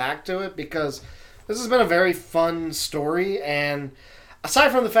to come back to it because this has been a very fun story. And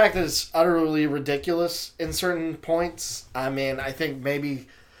aside from the fact that it's utterly ridiculous in certain points, I think maybe...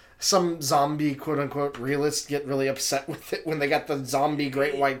 some zombie, quote-unquote, realists get really upset with it when they got the zombie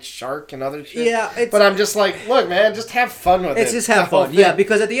great white shark and other shit. Yeah, but I'm just like, look, man, just have fun with it. It's just have fun, yeah,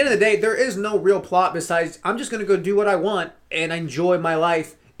 because at the end of the day, there is no real plot besides I'm just going to go do what I want and enjoy my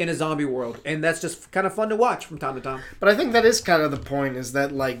life in a zombie world. And that's just kind of fun to watch from time to time. But I think that is kind of the point, is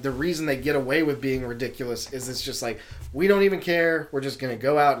that, like, the reason they get away with being ridiculous is it's just like, we don't even care, we're just going to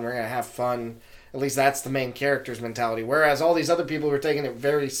go out and we're going to have fun. At least that's the main character's mentality. Whereas all these other people who are taking it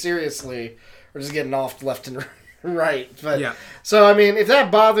very seriously are just getting off left and right. Right. But Yeah. So, I mean, if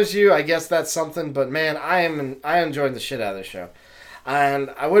that bothers you, I guess that's something. But, man, I enjoyed the shit out of this show. And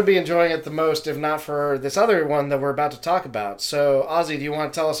I would be enjoying it the most if not for this other one that we're about to talk about. So, Ozzy, do you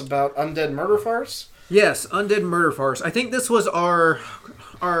want to tell us about Undead Murder Farce? Yes, Undead Murder Farce. I think this was our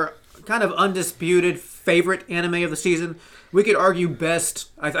kind of undisputed favorite anime of the season. We could argue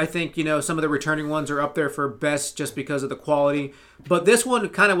best. I think, some of the returning ones are up there for best just because of the quality. But this one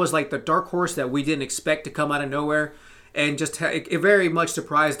kind of was like the dark horse that we didn't expect to come out of nowhere. And just it very much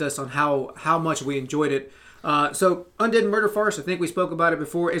surprised us on how much we enjoyed it. So Undead Murder Farce, I think we spoke about it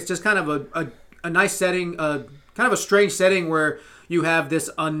before. It's just kind of a nice setting, kind of a strange setting where you have this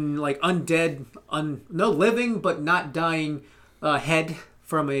undead, no living but not dying head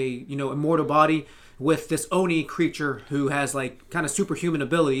from a immortal body with this Oni creature who has like kind of superhuman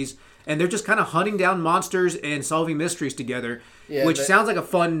abilities, and they're just kind of hunting down monsters and solving mysteries together, which sounds like a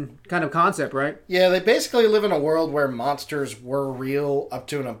fun kind of concept, right? Yeah, they basically live in a world where monsters were real up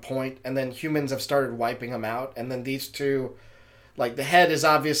to a point, and then humans have started wiping them out, and then these two, like the head is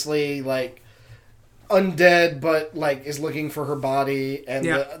obviously like undead, but like is looking for her body, and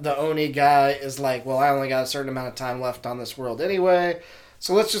the Oni guy is like, well, I only got a certain amount of time left on this world anyway.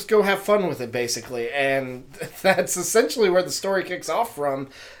 So let's just go have fun with it, basically. And that's essentially where the story kicks off from.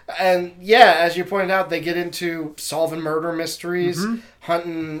 And yeah, as you pointed out, they get into solving murder mysteries,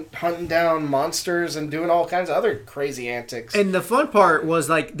 hunting down monsters, and doing all kinds of other crazy antics. And the fun part was,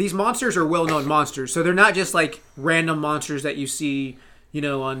 like, these monsters are well-known monsters. So they're not just, like, random monsters that you see,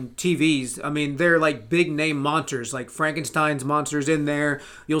 on TVs. I mean, they're, like, big-name monsters. Like, Frankenstein's monsters in there.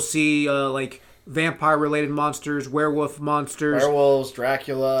 You'll see, vampire-related monsters, werewolf monsters. Werewolves,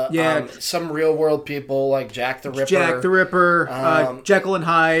 Dracula, some real-world people like Jack the Ripper. Jekyll and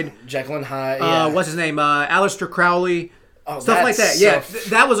Hyde. What's his name? Aleister Crowley. Stuff like that. Yeah,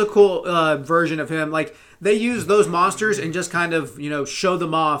 that was a cool version of him. Like, they used those monsters and just kind of, show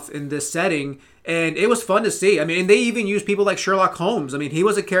them off in this setting. And it was fun to see. I mean, and they even used people like Sherlock Holmes. I mean, he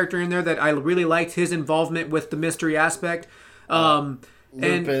was a character in there that I really liked his involvement with the mystery aspect.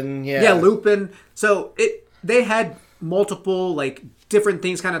 Lupin, Lupin. So they had multiple like different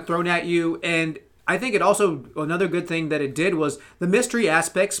things kind of thrown at you, and I think it also another good thing that it did was the mystery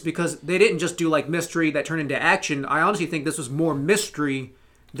aspects, because they didn't just do like mystery that turned into action. I honestly think this was more mystery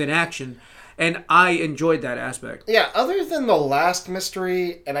than action, and I enjoyed that aspect. Yeah, other than the last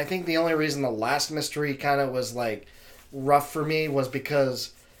mystery, and I think the only reason the last mystery kind of was like rough for me was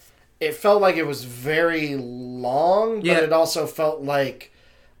because it felt like it was very long, but it also felt like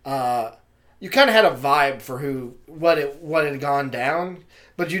you kind of had a vibe for what had gone down,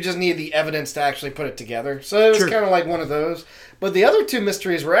 but you just need the evidence to actually put it together. So it was kind of like one of those. But the other two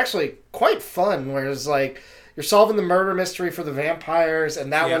mysteries were actually quite fun, where it's like you're solving the murder mystery for the vampires,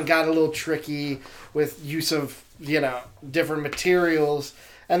 and that one got a little tricky with use of different materials,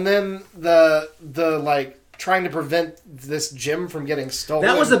 and then the like trying to prevent this gym from getting stolen.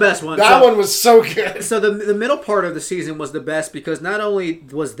 That was the best one. That one was so good. So the middle part of the season was the best, because not only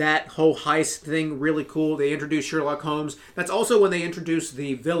was that whole heist thing really cool, they introduced Sherlock Holmes. That's also when they introduced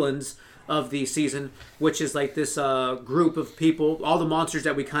the villains of the season, which is like this group of people, all the monsters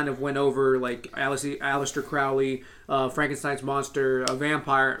that we kind of went over, like Aleister Crowley, Frankenstein's monster, a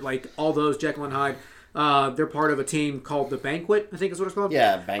vampire, like all those, Jekyll and Hyde. They're part of a team called the Banquet, I think is what it's called.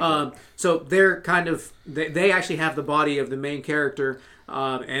 Yeah, Banquet. So they're kind of they actually have the body of the main character,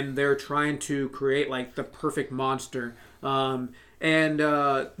 and they're trying to create like the perfect monster. And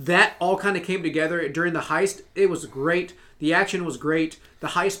that all kind of came together during the heist. It was great. The action was great. The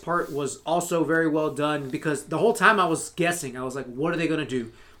heist part was also very well done, because the whole time I was guessing. I was like, what are they going to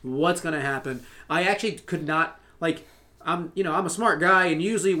do? What's going to happen? I actually could not like. I'm a smart guy, and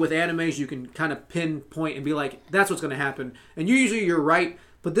usually with animes you can kind of pinpoint and be like, that's what's going to happen. And usually you're right,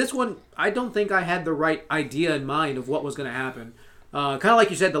 but this one, I don't think I had the right idea in mind of what was going to happen. Kind of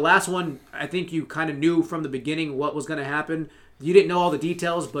like you said, the last one, I think you kind of knew from the beginning what was going to happen. You didn't know all the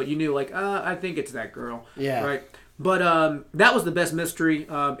details, but you knew like, I think it's that girl. Yeah. Right? But that was the best mystery.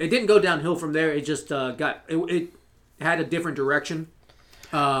 It didn't go downhill from there. It just it had a different direction.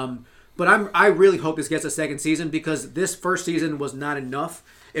 But I really hope this gets a second season, because this first season was not enough.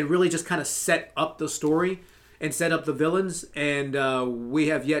 It really just kind of set up the story and set up the villains, and we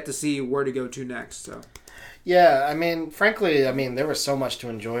have yet to see where to go to next. So, yeah, I mean, frankly, there was so much to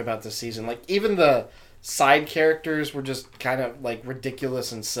enjoy about this season. Like, even the side characters were just kind of like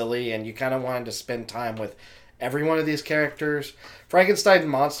ridiculous and silly, and you kind of wanted to spend time with every one of these characters. Frankenstein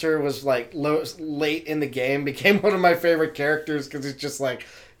Monster was like late in the game, became one of my favorite characters because it's just like,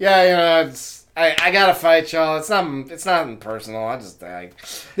 yeah, I gotta fight y'all. It's not personal. I just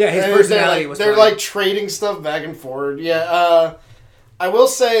his personality was. They're like trading stuff back and forward. Yeah. I will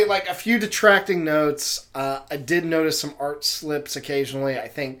say, like, a few detracting notes. I did notice some art slips occasionally. I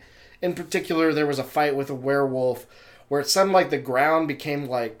think, in particular, there was a fight with a werewolf where it sounded like the ground became,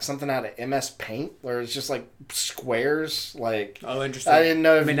 like, something out of MS Paint, where it's just, like, squares. Like, oh, interesting. I didn't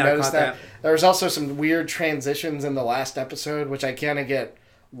know if you noticed that. There was also some weird transitions in the last episode, which I kind of get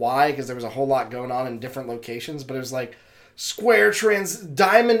why, because there was a whole lot going on in different locations, but it was, like, square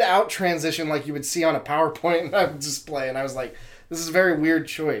diamond out transition like you would see on a PowerPoint display, and I was like... This is a very weird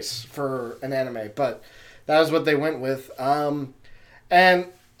choice for an anime, but that was what they went with. And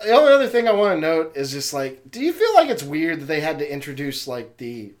the only other thing I want to note is just like, do you feel like it's weird that they had to introduce like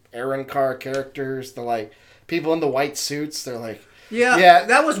the Aaron-car characters, the like people in the white suits? They're like, yeah,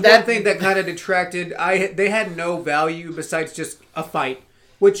 that was one thing that kind of detracted. They had no value besides just a fight,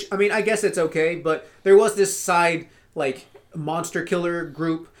 which I mean, I guess it's okay, but there was this side like monster killer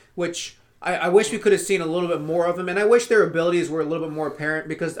group, which. I wish we could have seen a little bit more of them, and I wish their abilities were a little bit more apparent,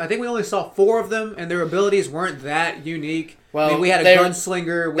 because I think we only saw 4 of them, and their abilities weren't that unique. Well, I mean, we had a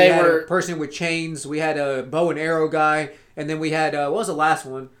gunslinger, we had a person with chains, we had a bow and arrow guy, and then we had, what was the last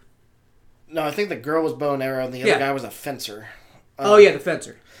one? No, I think the girl was bow and arrow, and the other guy was a fencer. The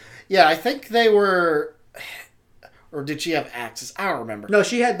fencer. Yeah, I think they were... Or did she have axes? I don't remember. No,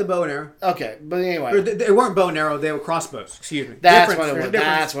 she had the bow and arrow. Okay, but anyway. They weren't bow and arrow, they were crossbows. Excuse me. That's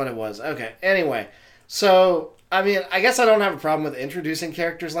what it was. Okay, anyway. So, I mean, I guess I don't have a problem with introducing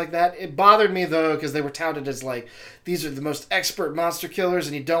characters like that. It bothered me, though, because they were touted as, like, these are the most expert monster killers,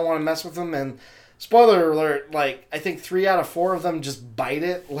 and you don't want to mess with them, and... Spoiler alert, like, I think 3 out of 4 of them just bite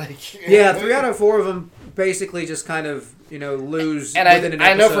it. Like, yeah, 3 out of 4 of them basically just kind of, lose and within an episode.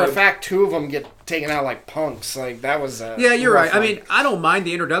 I know for a fact 2 of them get taken out like punks. Like, that was yeah, you're right. I mean, I don't mind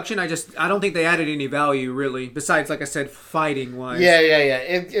the introduction. I don't think they added any value, really, besides, like I said, fighting-wise. Yeah.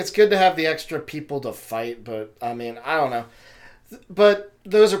 It's good to have the extra people to fight, but, I mean, I don't know. But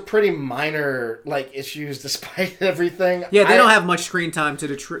those are pretty minor, like, issues despite everything. Yeah, they don't have much screen time to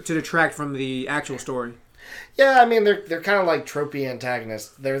detract from the actual story. Yeah, I mean, they're kind of like tropey antagonists.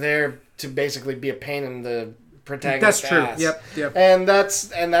 They're there to basically be a pain in the protagonist's ass. That's true. Yep. And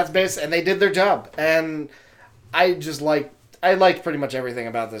that's basic. And they did their job. And I liked pretty much everything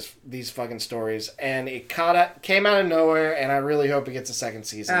about these fucking stories, and it came out of nowhere, and I really hope it gets a second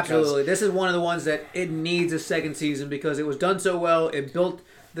season. Absolutely, this is one of the ones that it needs a second season because it was done so well. It built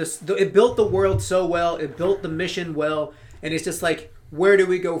the world so well. It built the mission well, and it's just like, where do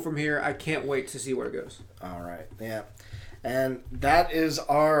we go from here? I can't wait to see where it goes. All right, yeah, and that is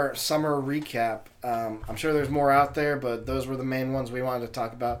our summer recap. I'm sure there's more out there, but those were the main ones we wanted to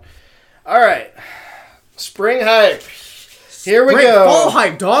talk about. All right, spring hype. Here we go. Fall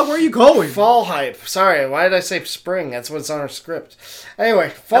hype, dog. Where are you going? Fall hype. Sorry, why did I say spring? That's what's on our script. Anyway,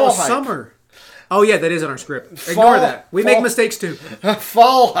 fall hype. Summer. Oh, yeah, that is on our script. Ignore that. We make mistakes, too.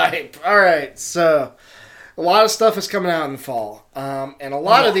 Fall hype. All right, so a lot of stuff is coming out in the fall. And a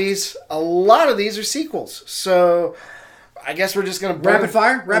lot of these are sequels. So I guess we're just going to... Rapid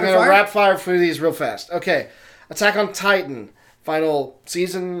fire? Rapid fire through these real fast. Okay, Attack on Titan. Final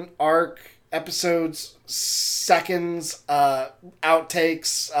season, arc, episodes, seconds,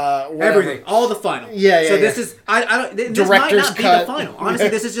 outtakes, everything, all the final. Yeah. So this is this might not be the final. Honestly,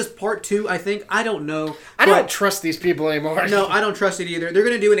 this is just part 2. I think I don't know. I don't trust these people anymore. No, I don't trust it either. They're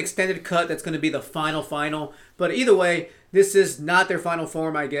going to do an extended cut that's going to be the final. But either way, this is not their final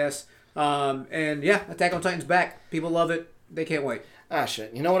form, I guess. And yeah, Attack on Titan's back. People love it. They can't wait. Ah,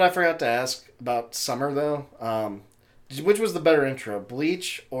 shit. You know what I forgot to ask about Summer though? Which was the better intro,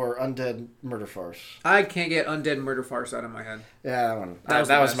 Bleach or Undead Murder Farce? I can't get Undead Murder Farce out of my head. Yeah, that one.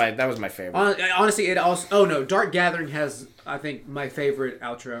 That was my favorite. Honestly, it also. Oh no, Dark Gathering has, I think, my favorite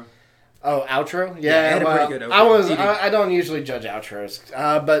outro. Oh, outro? Yeah, it had a pretty good opening. I don't usually judge outros,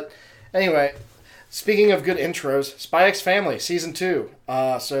 but anyway. Speaking of good intros, SpyxFamily Season 2.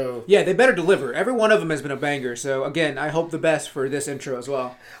 Yeah, they better deliver. Every one of them has been a banger. So, again, I hope the best for this intro as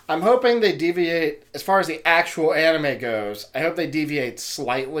well. I'm hoping they deviate, as far as the actual anime goes, I hope they deviate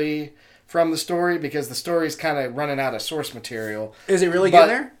slightly from the story, because the story's kind of running out of source material. Is it really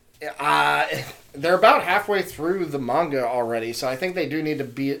getting there? They're about halfway through the manga already, so I think they do need to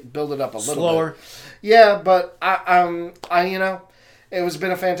build it up a little slower. Bit. Yeah, but it has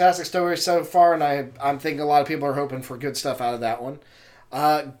been a fantastic story so far, and I'm thinking a lot of people are hoping for good stuff out of that one.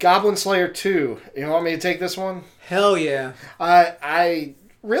 Goblin Slayer 2. You want me to take this one? Hell yeah. I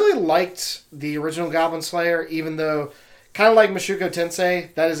really liked the original Goblin Slayer, even though, kind of like Mushoku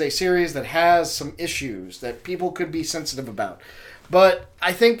Tensei, that is a series that has some issues that people could be sensitive about. But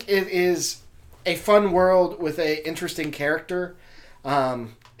I think it is a fun world with a interesting character,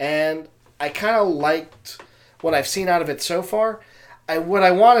 and I kind of liked what I've seen out of it so far. What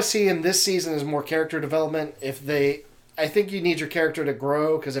I want to see in this season is more character development. I think you need your character to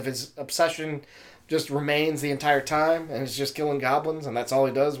grow, because if his obsession just remains the entire time and it's just killing goblins and that's all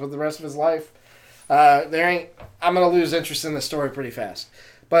he does with the rest of his life, I'm going to lose interest in the story pretty fast.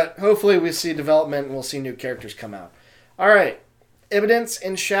 But hopefully we see development and we'll see new characters come out. All right, Evidence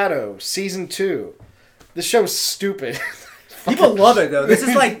in Shadow, Season 2. This show's stupid. People love it, though. This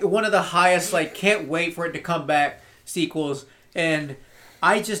is like one of the highest, like, can't wait for it to come back sequels, and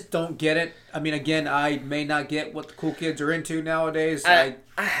I just don't get it. I mean, again, I may not get what the cool kids are into nowadays.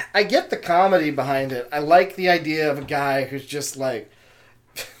 I get the comedy behind it. I like the idea of a guy who's just like,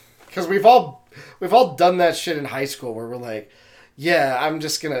 because we've all done that shit in high school where we're like, yeah, I'm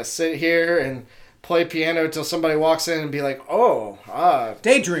just gonna sit here and play piano until somebody walks in and be like,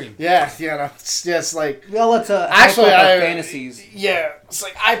 daydream. Yeah, it's just like, well, it's actually fantasies. Yeah, it's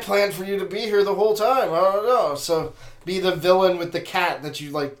like, I planned for you to be here the whole time. I don't know. So be the villain with the cat that you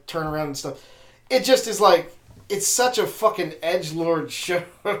like turn around and stuff. It just is like, it's such a fucking edgelord show.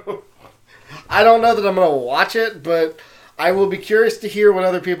 I don't know that I'm gonna watch it, but I will be curious to hear what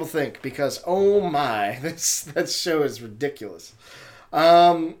other people think, because oh my, that show is ridiculous.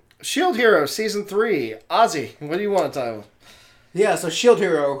 Shield Hero Season 3. Ozzy, what do you want to talk about? Yeah, so Shield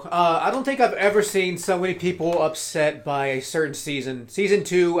Hero. I don't think I've ever seen so many people upset by a certain season. Season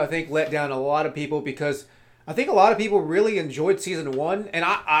 2, I think, let down a lot of people because I think a lot of people really enjoyed Season 1, and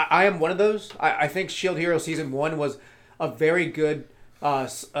I am one of those. I think Shield Hero Season 1 was a very good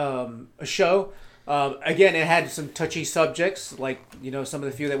show. Again, it had some touchy subjects, like, some of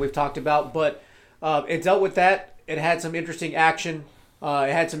the few that we've talked about, but it dealt with that. It had some interesting action.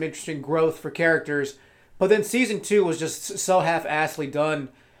 It had some interesting growth for characters. But then Season 2 was just so half-assedly done.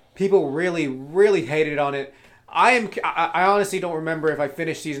 People really, really hated on it. I honestly don't remember if I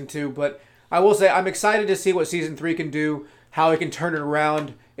finished Season 2, but I will say I'm excited to see what Season 3 can do, how it can turn it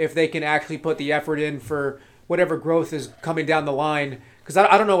around, if they can actually put the effort in for whatever growth is coming down the line. Because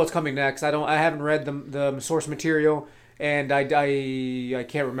I don't know what's coming next. I haven't read the source material, and I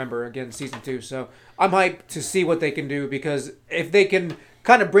can't remember, again, Season 2. So I'm hyped to see what they can do, because if they can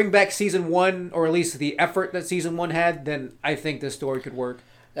kind of bring back Season 1, or at least the effort that Season 1 had, then I think this story could work.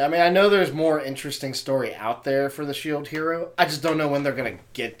 I mean, I know there's more interesting story out there for the Shield Hero. I just don't know when they're going to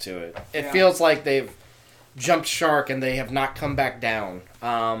get to it. It feels like they've jumped shark and they have not come back down.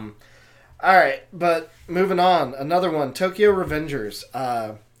 All right, but moving on. Another one, Tokyo Revengers.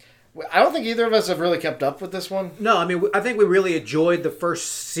 I don't think either of us have really kept up with this one. No, I mean, I think we really enjoyed the first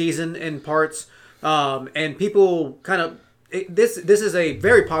season in parts, and people kind of... This is a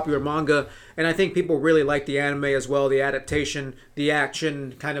very popular manga, and I think people really like the anime as well, the adaptation, the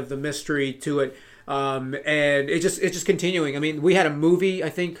action, kind of the mystery to it, and it's just continuing. I mean, we had a movie, I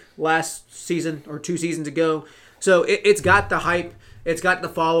think, last season or 2 seasons ago, so it's got the hype, it's got the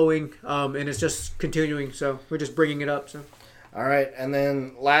following, and it's just continuing, so we're just bringing it up. So. All right, and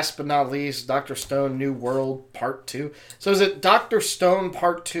then last but not least, Dr. Stone New World Part 2. So is it Dr. Stone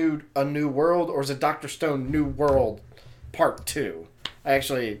Part 2 A New World, or is it Dr. Stone New World Part 2? I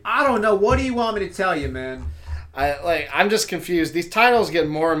don't know. What do you want me to tell you, man? I'm just confused. These titles get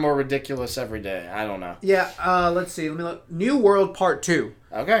more and more ridiculous every day. I don't know. Yeah, let's see. Let me look. New World Part 2.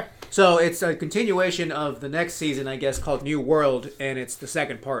 Okay. So it's a continuation of the next season, I guess, called New World, and it's the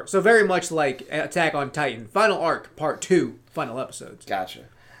second part. So very much like Attack on Titan. Final Arc, Part 2, final episodes. Gotcha.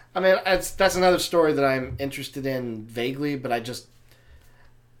 I mean, that's another story that I'm interested in vaguely, but I just...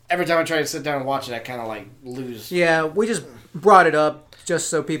 Every time I try to sit down and watch it, I kind of lose. Yeah, we just brought it up just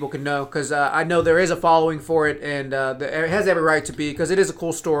so people can know, because I know there is a following for it, and it has every right to be, because it is a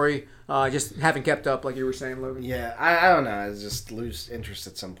cool story. Just haven't kept up, like you were saying, Logan. Yeah, I don't know. I just lose interest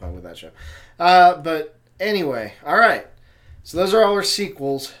at some point with that show. But anyway, all right. So those are all our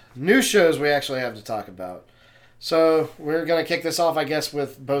sequels. New shows we actually have to talk about. So we're going to kick this off, I guess,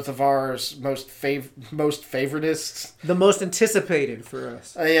 with both of ours most favoritist. The most anticipated for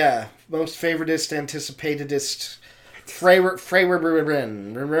us. Yeah. Most favoritist, anticipatedist. Frieren.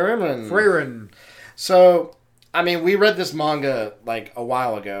 So, I mean, we read this manga, a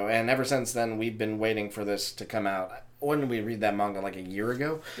while ago, and ever since then, we've been waiting for this to come out. When did we read that manga? A year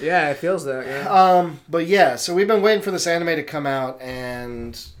ago? Yeah, it feels that, yeah. But yeah, so we've been waiting for this anime to come out,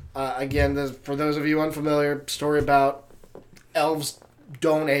 and... again, for those of you unfamiliar, story about elves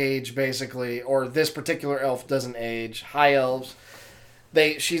don't age, basically, or this particular elf doesn't age. High elves.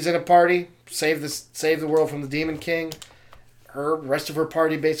 she's in a party, save the world from the Demon King. Rest of her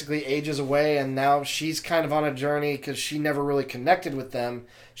party basically ages away, and now she's kind of on a journey because she never really connected with them.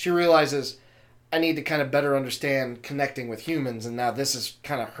 She realizes, I need to kind of better understand connecting with humans, and now this is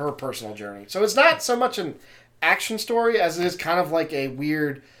kind of her personal journey. So it's not so much an action story as it is kind of like a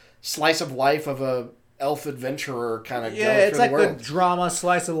weird slice of life of a elf adventurer kind of going it's through like the world. The drama,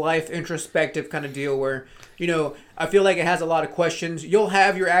 slice of life, introspective kind of deal where, I feel like it has a lot of questions. You'll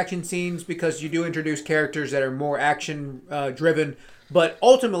have your action scenes because you do introduce characters that are more action driven, but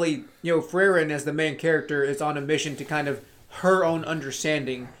ultimately, Frieren as the main character is on a mission to kind of her own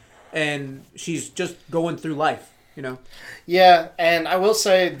understanding, and she's just going through life, Yeah, and I will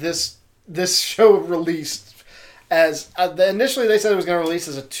say this show released as initially they said it was going to release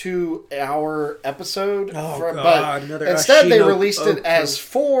as a 2-hour episode. But instead they released it as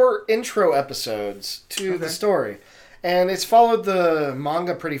 4 intro episodes to the story. And it's followed the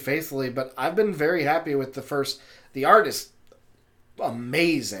manga pretty faithfully, but I've been very happy with the art is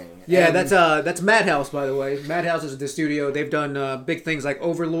amazing. Yeah, and that's Madhouse, by the way. Madhouse is the studio. They've done big things like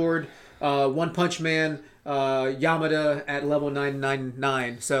Overlord, One Punch Man, Yamada at level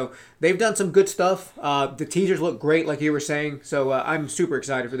 999. So they've done some good stuff. The teasers look great, like you were saying. So I'm super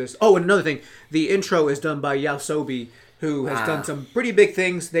excited for this. Oh, and another thing, the intro is done by Yasobi, who has done some pretty big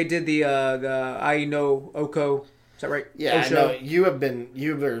things. They did the Ai no Oko. Is that right? Yeah, Osho. I know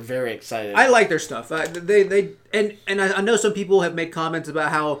you were very excited. I like their stuff. They I know some people have made comments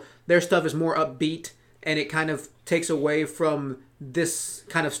about how their stuff is more upbeat and it kind of takes away from this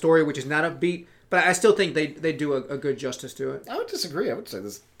kind of story, which is not upbeat. But I still think they do a good justice to it. I would disagree. I would say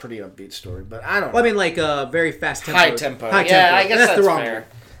this is a pretty upbeat story, but I don't know. Well, I mean, like very fast tempo. High tempo. I guess that's fair.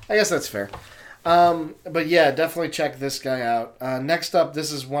 I guess that's fair. But yeah, definitely check this guy out. Next up,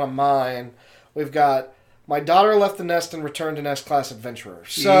 this is one of mine. We've got My Daughter Left the Nest and Returned to Next Class Adventurer.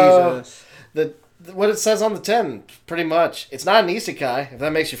 So, what it says on the 10, pretty much. It's not an isekai, if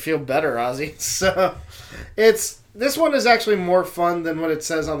that makes you feel better, Ozzy. So, this one is actually more fun than what it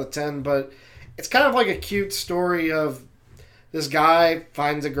says on the 10, but it's kind of like a cute story of this guy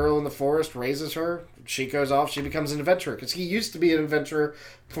finds a girl in the forest, raises her, she goes off, she becomes an adventurer. Because he used to be an adventurer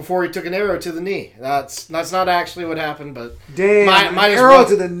before he took an arrow to the knee. That's not actually what happened, but... Damn, arrow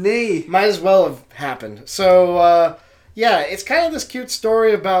to the knee! Might as well have happened. So, yeah, it's kind of this cute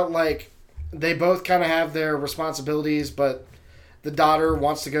story about, like, they both kind of have their responsibilities, but the daughter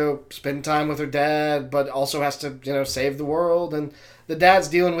wants to go spend time with her dad, but also has to, save the world, and the dad's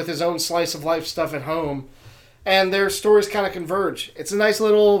dealing with his own slice of life stuff at home, and their stories kind of converge. It's a nice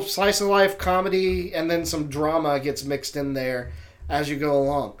little slice of life comedy, and then some drama gets mixed in there as you go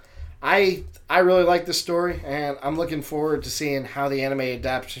along. I really like this story, and I'm looking forward to seeing how the anime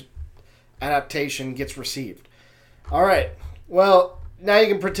adaptation gets received. All right, well, now you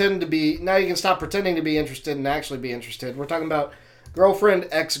can stop pretending to be interested and actually be interested. We're talking about Girlfriend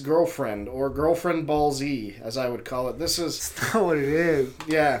Ex-Girlfriend, or Girlfriend Ball Z, as I would call it. This is... That's not what it is.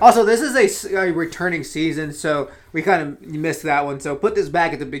 Yeah. Also, this is a returning season, so we kind of missed that one. So put this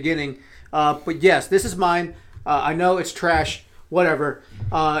back at the beginning. But yes, this is mine. I know it's trash. Whatever.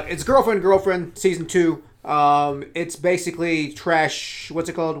 It's Girlfriend, Season 2. It's basically trash... What's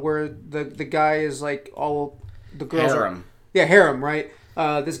it called? Where the guy is like all... The girls harem. Yeah, harem, right?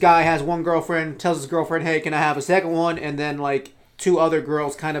 This guy has one girlfriend, tells his girlfriend, hey, can I have a second one? And then, like... 2 other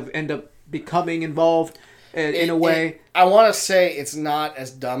girls kind of end up becoming involved in a way. I want to say it's not as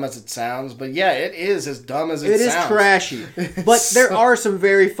dumb as it sounds, but yeah, it is as dumb as it sounds. It is trashy. But there are some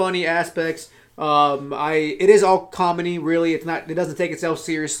very funny aspects. It is all comedy, really. It's not. It doesn't take itself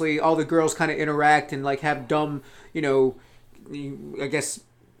seriously. All the girls kind of interact and like have dumb, I guess,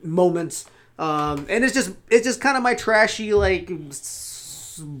 moments. And it's just kind of my trashy like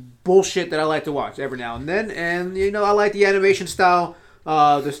bullshit that I like to watch every now and then, and I like the animation style.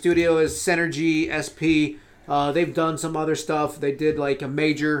 The studio is Synergy SP. They've done some other stuff. They did like a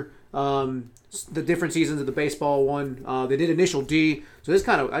major, the different seasons of the baseball one. They did Initial D, so this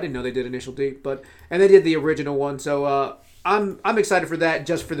kind of I didn't know they did Initial D, and they did the original one. So I'm excited for that,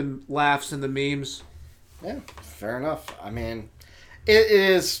 just for the laughs and the memes. Yeah, fair enough. I mean, it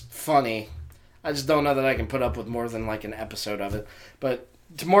is funny. I just don't know that I can put up with more than like an episode of it, but.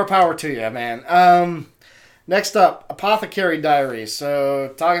 More power to you, man. Next up, Apothecary Diaries.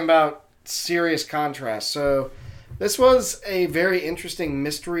 So, talking about serious contrast. So, this was a very interesting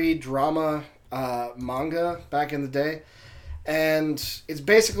mystery drama manga back in the day. And it's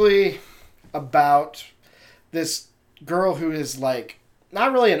basically about this girl who is like,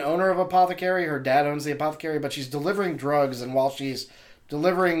 not really an owner of apothecary. Her dad owns the apothecary, but she's delivering drugs. And while she's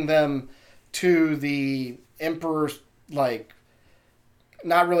delivering them to the emperor's, like,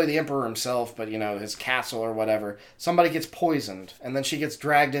 not really the emperor himself, but, his castle or whatever, somebody gets poisoned, and then she gets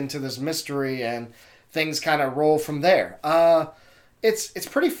dragged into this mystery, and things kind of roll from there. It's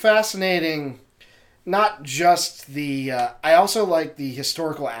pretty fascinating. Not just the... I also like the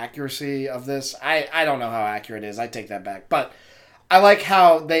historical accuracy of this. I don't know how accurate it is. I take that back. But I like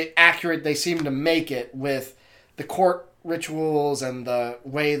how they seem to make it with the court rituals and the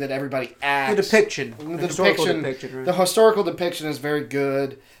way that everybody acts. The depiction. The historical depiction. Right? The historical depiction is very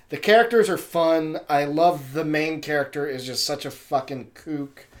good. The characters are fun. I love the main character is just such a fucking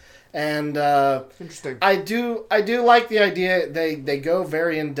kook. And interesting. I do like the idea they go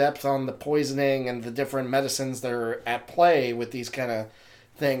very in depth on the poisoning and the different medicines that are at play with these kind of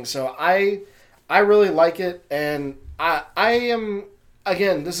things. So I really like it, and I am,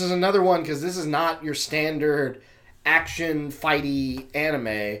 again, this is another one because this is not your standard action fighty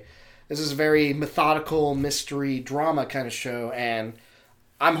anime. This is a very methodical mystery drama kind of show, and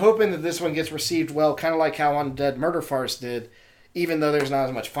I'm hoping that this one gets received well, kind of like how Undead Murder Farce did. Even though there's not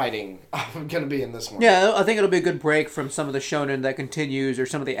as much fighting going to be in this one. Yeah, I think it'll be a good break from some of the shonen that continues or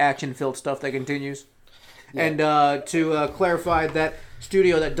some of the action-filled stuff that continues. Yeah. And to clarify, that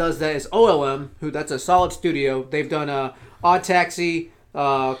studio that does that is OLM, that's a solid studio. They've done Odd Taxi,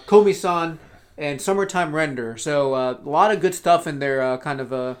 Komi-san, and Summertime Render. So a lot of good stuff in their kind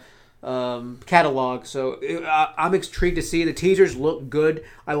of catalog. So I'm intrigued to see. The teasers look good.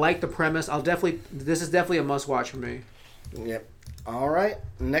 I like the premise. This is definitely a must-watch for me. Yep. All right,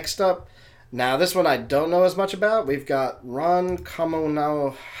 next up. Now, this one I don't know as much about. We've got Ron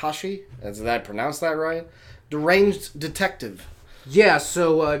Kamonohashi. Did I pronounce that right? Deranged Detective. Yeah,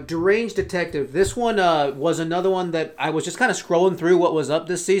 so Deranged Detective. This one was another one that I was just kind of scrolling through what was up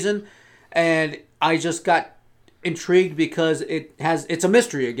this season, and I just got intrigued because it's a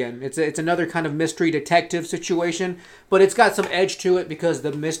mystery again. It's another kind of mystery detective situation, but it's got some edge to it because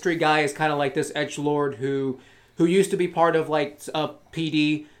the mystery guy is kind of like this edgelord who used to be part of like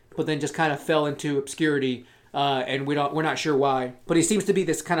PD, but then just kind of fell into obscurity, and we're not sure why. But he seems to be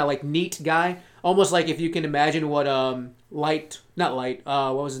this kind of like neat guy, almost like if you can imagine what what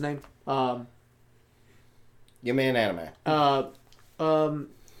was his name? Give me an anime.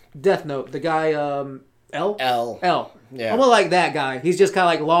 Death Note, the guy L. Yeah, almost like that guy. He's just kind of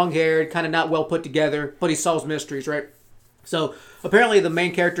like long haired, kind of not well put together, but he solves mysteries, right? So apparently the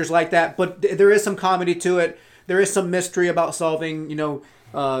main character's like that, but there is some comedy to it. There is some mystery about solving,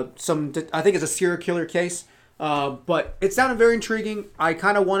 I think it's a serial killer case. But it sounded very intriguing. I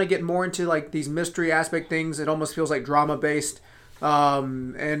kind of want to get more into like these mystery aspect things. It almost feels like drama based.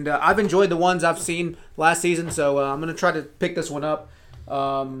 And I've enjoyed the ones I've seen last season, so I'm going to try to pick this one up.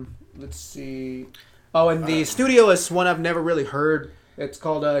 Let's see. Oh, and the studio is one I've never really heard. It's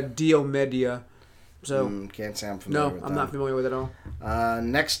called Dio Media. So can't say I'm familiar with that. No, I'm not familiar with it at all.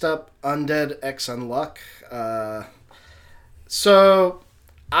 Next up, UndeadxUnluck. So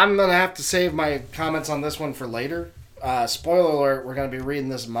I'm going to have to save my comments on this one for later. Spoiler alert, we're going to be reading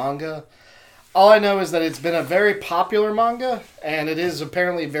this manga. All I know is that it's been a very popular manga, and it is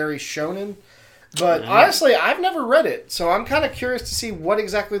apparently very shonen. But honestly, I've never read it, so I'm kind of curious to see what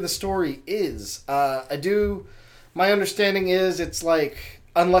exactly the story is. My understanding is it's like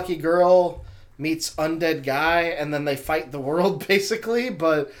unlucky girl meets undead guy, and then they fight the world, basically.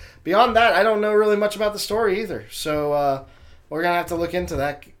 But beyond that, I don't know really much about the story either. So we're going to have to look into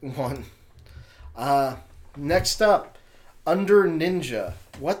that one. Next up, Under Ninja.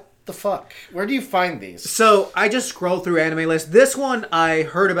 What the fuck? Where do you find these? So I just scrolled through anime lists. This one I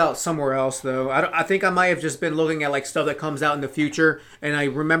heard about somewhere else, though. I think I might have just been looking at like stuff that comes out in the future, and I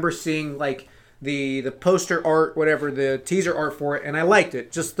remember seeing like the poster art, whatever, the teaser art for it, and I liked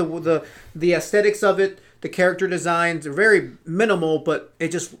it. Just the aesthetics of it, the character designs are very minimal, but it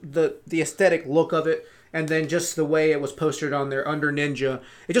just the aesthetic look of it, and then just the way it was posted on there, Under Ninja,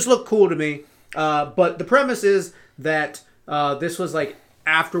 it just looked cool to me. But the premise is that this was like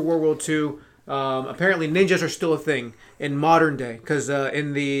after World War II. Apparently ninjas are still a thing in modern day, because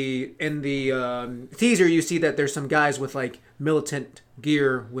in the teaser you see that there's some guys with like militant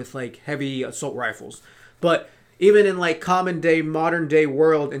gear with like heavy assault rifles. But even in like common day, modern day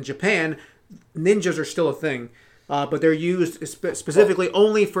world in Japan, ninjas are still a thing, but they're used specifically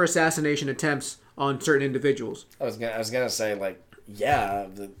only for assassination attempts on certain individuals. I was gonna say like, yeah,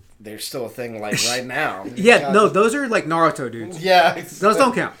 they're still a thing like right now. Yeah, no, those are like Naruto dudes. Yeah, those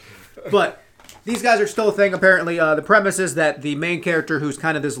don't count. But these guys are still a thing, apparently. The premise is that the main character, who's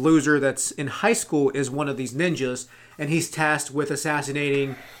kind of this loser that's in high school, is one of these ninjas, and he's tasked with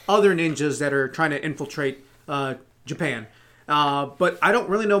assassinating other ninjas that are trying to infiltrate Japan. But I don't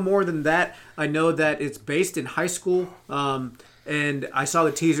really know more than that. I know that it's based in high school. and I saw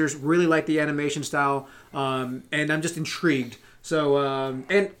the teasers. Really like the animation style, and I'm just intrigued. So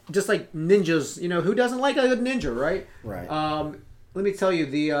and just like ninjas, who doesn't like a good ninja, right? Right. Let me tell you,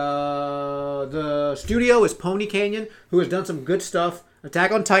 the studio is Pony Canyon, who has done some good stuff.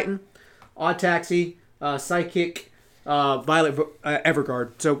 Attack on Titan, Odd Taxi, Psychic, Violet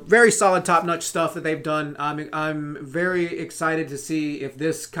Evergarden. So very solid, top-notch stuff that they've done. I'm very excited to see if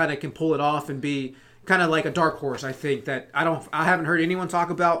this kind of can pull it off and be kind of like a dark horse. I think that I haven't heard anyone talk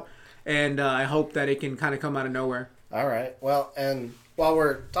about, and I hope that it can kind of come out of nowhere. All right. Well, and while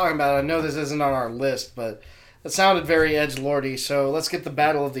we're talking about it, I know this isn't on our list, but it sounded very edgelordy, so let's get the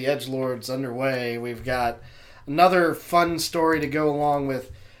Battle of the Edgelords underway. We've got another fun story to go along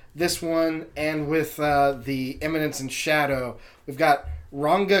with this one, and with the Eminence and Shadow. We've got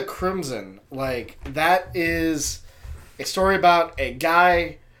Ranga Crimson. Like, that is a story about a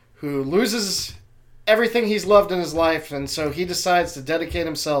guy who loses everything he's loved in his life, and so he decides to dedicate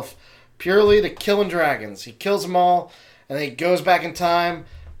himself purely to killing dragons. He kills them all, and then he goes back in time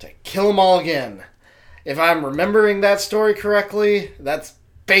to kill them all again. If I'm remembering that story correctly, that's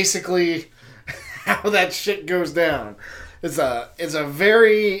basically how that shit goes down. It's a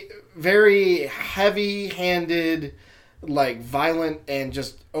very, very heavy-handed, like, violent and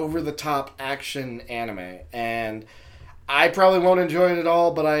just over-the-top action anime. And I probably won't enjoy it at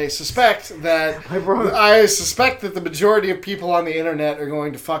all, but I suspect that the majority of people on the internet are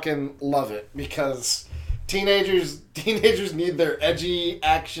going to fucking love it, because teenagers need their edgy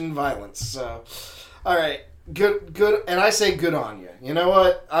action violence. So, all right, good, and I say good on you. You know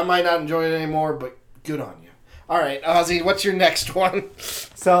what? I might not enjoy it anymore, but good on you. All right, Ozzy, what's your next one?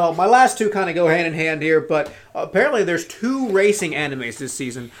 So my last two kind of go hand in hand here, but apparently there's 2 racing animes this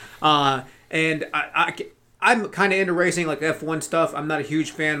season, and I'm kind of into racing, like F1 stuff. I'm not a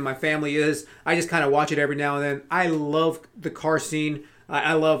huge fan. My family is. I just kind of watch it every now and then. I love the car scene.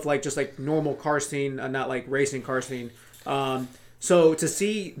 I love just normal car scene, not like racing car scene. So to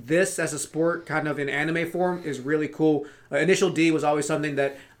see this as a sport kind of in anime form is really cool. Initial D was always something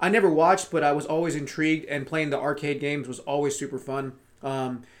that I never watched, but I was always intrigued, and playing the arcade games was always super fun.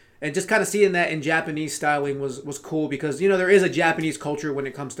 And just kind of seeing that in Japanese styling was cool, because, there is a Japanese culture when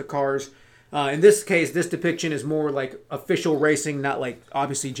it comes to cars. In this case, this depiction is more like official racing, not like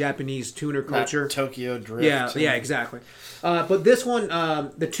obviously Japanese tuner culture. Not Tokyo Drift. Yeah, exactly. But this one,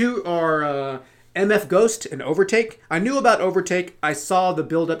 the 2 are MF Ghost and Overtake. I knew about Overtake. I saw the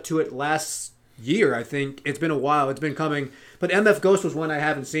build up to it last year, I think. It's been a while. It's been coming. But MF Ghost was one I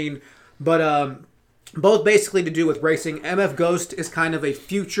haven't seen. But both basically to do with racing. MF Ghost is kind of a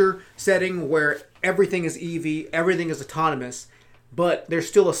future setting where everything is EV, everything is autonomous. But there's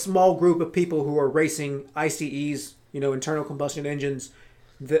still a small group of people who are racing ICEs, internal combustion engines,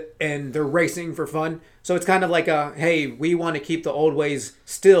 and they're racing for fun. So it's kind of like hey, we want to keep the old ways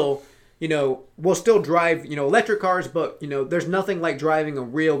still. We'll still drive, electric cars, but, there's nothing like driving a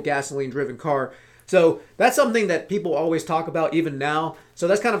real gasoline-driven car. So that's something that people always talk about even now. So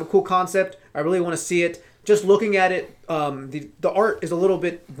that's kind of a cool concept. I really want to see it. Just looking at it, the art is a little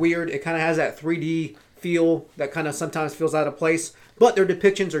bit weird. It kind of has that 3D feel that kind of sometimes feels out of place. But their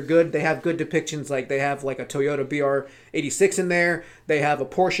depictions are good. They have good depictions. Like, they have like a Toyota BR86 in there. They have a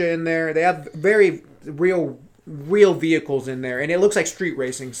Porsche in there. They have very real vehicles in there. And it looks like street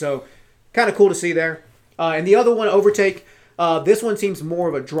racing. So kind of cool to see there. And the other one, Overtake, this one seems more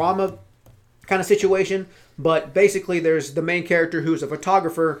of a drama kind of situation. But basically there's the main character who's a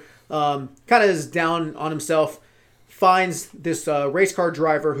photographer, kind of is down on himself, finds this race car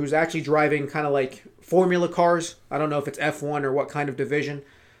driver who's actually driving kind of like formula cars. I don't know if it's F1 or what kind of division.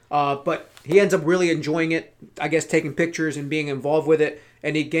 But he ends up really enjoying it, I guess, taking pictures and being involved with it.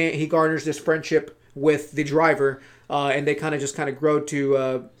 And he garners this friendship with the driver. And they kind of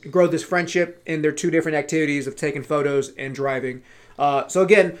grow this friendship in their 2 different activities of taking photos and driving. So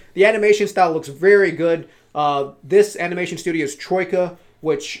again, the animation style looks very good. This animation studio is Troika,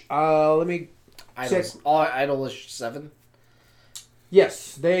 which let me Idolish 7.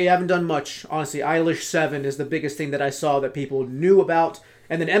 Yes, they haven't done much. Honestly, Idolish 7 is the biggest thing that I saw that people knew about.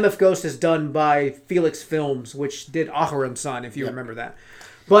 And then MF Ghost is done by Felix Films, which did Aharon-san, if you remember that.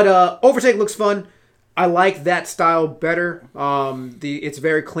 But Overtake looks fun. I like that style better. It's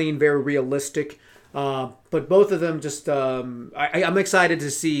very clean, very realistic. But both of them just... I'm excited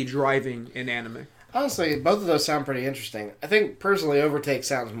to see driving in anime. Honestly, both of those sound pretty interesting. I think, personally, Overtake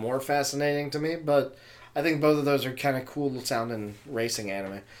sounds more fascinating to me, but I think both of those are kind of cool sounding racing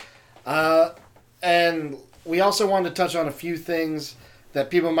anime. And we also wanted to touch on a few things that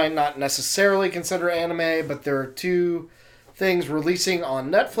people might not necessarily consider anime, but there are 2 things releasing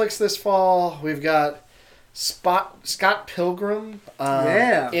on Netflix this fall. We've got Scott Pilgrim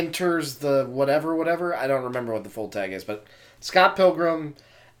enters the whatever. I don't remember what the full tag is, but Scott Pilgrim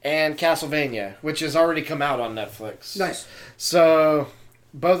and Castlevania, which has already come out on Netflix. Nice. So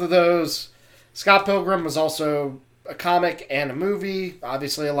both of those, Scott Pilgrim was also a comic and a movie.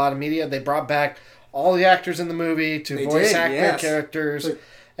 Obviously, a lot of media. They brought back all the actors in the movie to voice act their characters.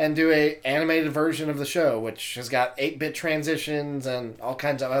 And do a animated version of the show, which has got 8-bit transitions and all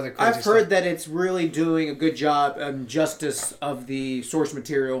kinds of other crazy I've heard that it's really doing a good job and justice of the source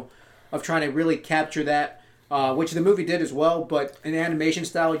material, of trying to really capture that, which the movie did as well, but in animation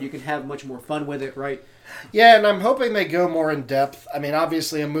style, you can have much more fun with it, right? Yeah, and I'm hoping they go more in depth. I mean,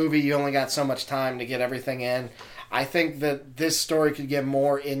 obviously a movie, you only got so much time to get everything in. I think that this story could get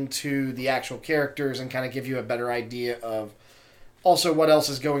more into the actual characters and kind of give you a better idea of also what else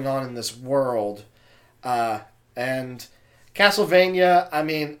is going on in this world. And Castlevania, I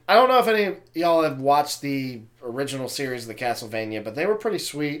mean, I don't know if any of y'all have watched the original series of the Castlevania, but they were pretty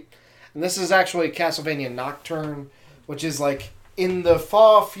sweet. And this is actually Castlevania Nocturne, which is like in the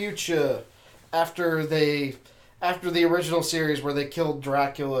far future after the original series where they killed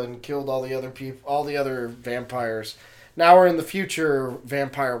Dracula and killed all the other vampires. Now we're in the future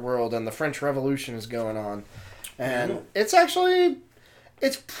vampire world and the French Revolution is going on. And it's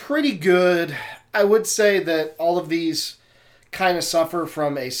pretty good. I would say that all of these kind of suffer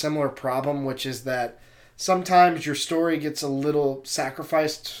from a similar problem, which is that sometimes your story gets a little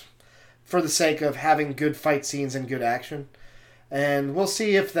sacrificed for the sake of having good fight scenes and good action. And we'll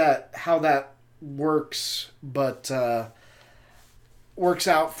see how that works, but works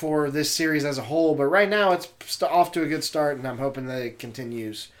out for this series as a whole. But right now it's off to a good start, and I'm hoping that it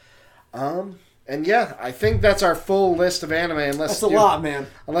continues. And yeah, I think that's our full list of anime. That's a lot, man.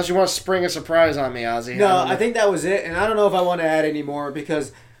 Unless you want to spring a surprise on me, Ozzy. No, I think that was it. And I don't know if I want to add any more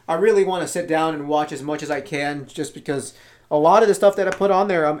because I really want to sit down and watch as much as I can just because a lot of the stuff that I put on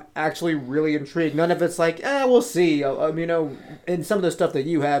there, I'm actually really intrigued. None of it's like, we'll see. And some of the stuff that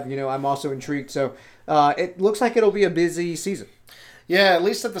you have, I'm also intrigued. So it looks like it'll be a busy season. Yeah, at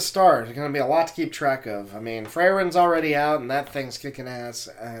least at the start. There's going to be a lot to keep track of. I mean, Frieren's already out, and that thing's kicking ass,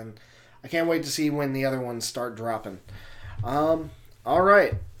 and I can't wait to see when the other ones start dropping. All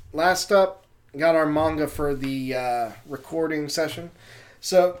right. Last up, got our manga for the recording session.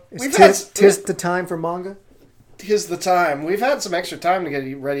 So tis the time for manga? Tis the time. We've had some extra time to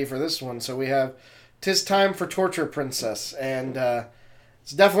get ready for this one, so we have Tis Time for Torture Princess, and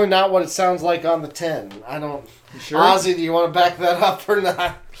it's definitely not what it sounds like on the 10. I don't... You sure? Ozzy, do you want to back that up or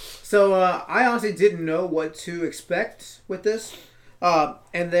not? So I honestly didn't know what to expect with this.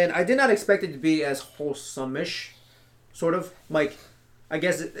 And then I did not expect it to be as wholesome-ish, sort of. Like, I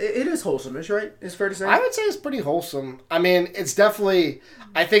guess it is wholesome-ish, right? It's fair to say? I would say it's pretty wholesome. I mean, it's definitely...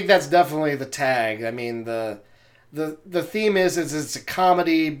 I think that's definitely the tag. I mean, the theme is it's a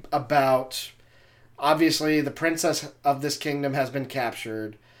comedy about... Obviously, the princess of this kingdom has been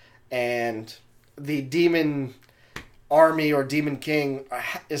captured, and the demon army or demon king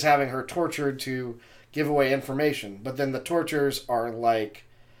is having her tortured to give away information. But then the tortures are like,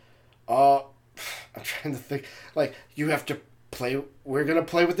 I'm trying to think, like, you have to play, we're going to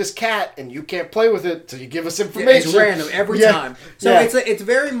play with this cat, and you can't play with it till you give us information. Yeah, it's random every time. So it's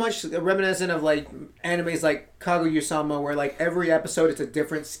very much reminiscent of, like, animes like Kaguya-sama, where, like, every episode it's a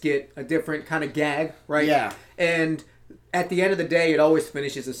different skit, a different kind of gag, right? Yeah. And at the end of the day, it always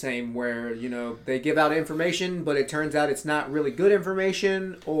finishes the same, where, they give out information, but it turns out it's not really good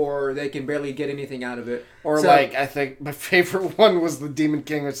information, or they can barely get anything out of it. Or, I think my favorite one was the Demon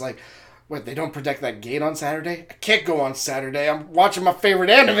King. It's like, what, they don't protect that gate on Saturday? I can't go on Saturday. I'm watching my favorite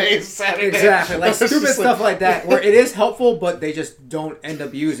anime Saturday. Exactly. Like, stupid stuff like that, where it is helpful, but they just don't end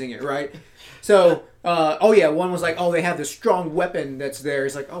up using it, right? So, one was like, they have this strong weapon that's there.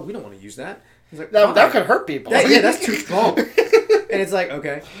 It's like, we don't want to use that. Like, that could hurt people. That's too strong. And it's like,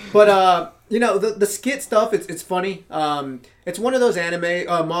 okay. But, the skit stuff, it's funny. It's one of those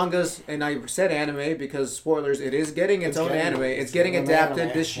anime, mangas, and I said anime because, spoilers, it is getting its own anime. It's getting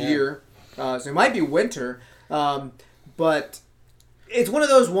adapted this year. So it might be winter. But it's one of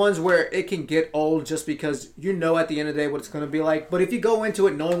those ones where it can get old just because at the end of the day what it's going to be like. But if you go into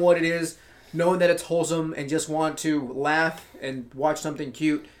it knowing what it is, knowing that it's wholesome, and just want to laugh and watch something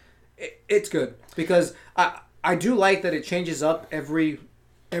cute, it's good, because I do like that it changes up every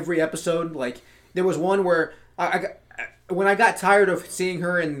episode. Like, there was one where when I got tired of seeing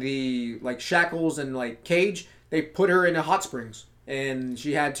her in the, like, shackles and, like, cage, they put her in a hot springs, and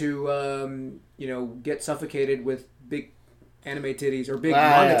she had to get suffocated with big anime titties or big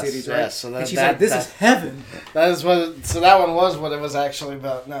manga titties, right? Yes. So and she's like, "This is heaven." That is what. So that one was what it was actually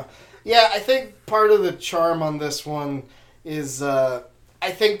about. No. Yeah, I think part of the charm on this one is I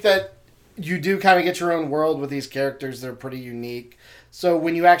think that you do kind of get your own world with these characters. They're pretty unique. So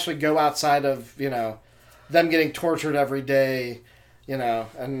when you actually go outside of, them getting tortured every day,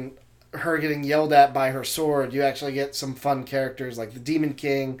 and her getting yelled at by her sword, you actually get some fun characters. Like the Demon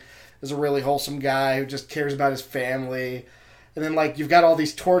King is a really wholesome guy who just cares about his family. And then, you've got all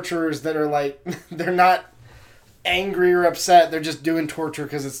these torturers that are, they're not angry or upset. They're just doing torture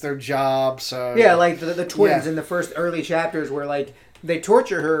because it's their job. So yeah, like the twins in the first early chapters where they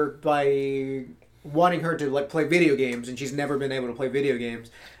torture her by wanting her to play video games, and she's never been able to play video games.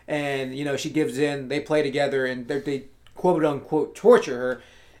 And she gives in. They play together, and they quote unquote torture her,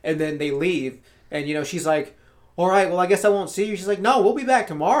 and then they leave. And she's like, "All right, well, I guess I won't see you." She's like, "No, we'll be back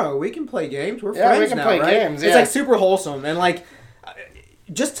tomorrow. We can play games. We're friends now, right?" Yeah, we can play games. Yeah. It's super wholesome and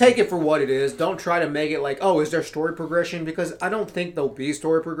just take it for what it is. Don't try to make it is there story progression? Because I don't think there'll be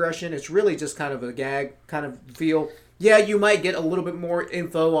story progression. It's really just kind of a gag kind of feel. Yeah, you might get a little bit more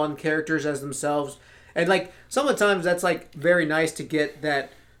info on characters as themselves. And, some of the times that's, very nice to get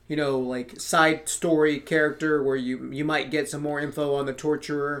that, side story character where you might get some more info on the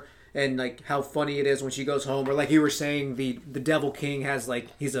torturer and, how funny it is when she goes home. Or, like you were saying, the Devil King has,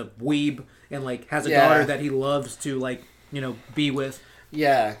 he's a weeb and, has a daughter that he loves to, be with.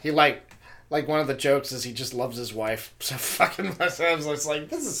 Yeah, he one of the jokes is he just loves his wife so fucking much. I was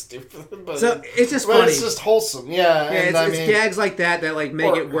this is stupid, but it's just funny. It's just wholesome, yeah. Yeah, it's gags like that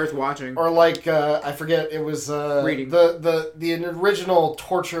make it worth watching. Or I forget, it was reading the original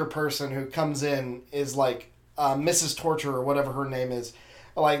torture person who comes in is Mrs. Torture or whatever her name is.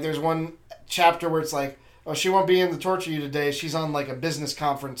 There's one chapter where it's oh, she won't be in to torture you today. She's on a business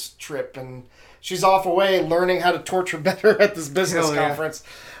conference trip and she's off away learning how to torture better at this business conference.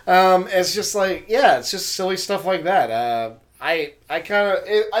 It's just it's just silly stuff like that. I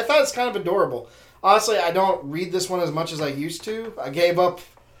thought it's kind of adorable. Honestly, I don't read this one as much as I used to. I gave up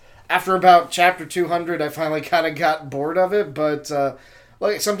after about chapter 200. I finally kind of got bored of it, but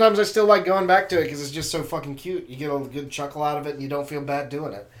sometimes I still like going back to it because it's just so fucking cute. You get a good chuckle out of it, and you don't feel bad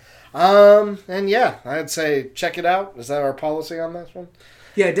doing it. And yeah, I'd say check it out. Is that our policy on this one?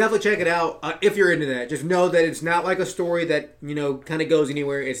 Yeah, definitely check it out if you're into that. Just know that it's not like a story that, kind of goes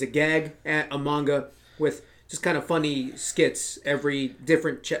anywhere. It's a gag, a manga with just kind of funny skits every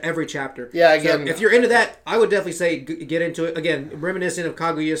chapter. Yeah, again. So if you're into that, I would definitely say get into it. Again, reminiscent of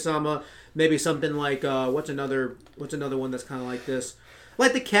Kaguya-sama, maybe something like, what's another one that's kind of like this?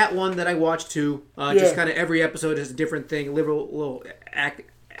 Like the cat one that I watched too. Just kind of every episode is a different thing. Little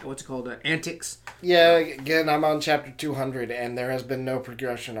what's it called? Antics. Yeah, again, I'm on chapter 200, and there has been no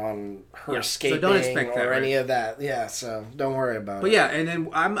progression on her escaping so don't expect that, any of that. Yeah, so don't worry about it. But yeah, and then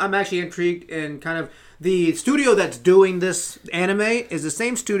I'm actually intrigued and kind of the studio that's doing this anime is the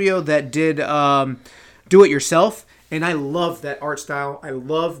same studio that did Do It Yourself, and I love that art style. I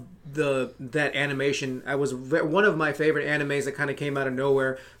love that animation. I was one of my favorite animes that kind of came out of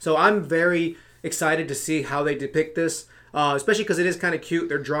nowhere. So I'm very excited to see how they depict this. Especially because it is kind of cute.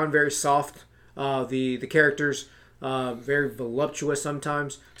 They're drawn very soft. The characters very voluptuous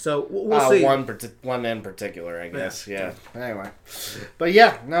sometimes. So we'll see. One in particular, I guess. Yeah. Anyway, but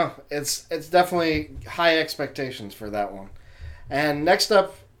yeah, no, it's definitely high expectations for that one. And next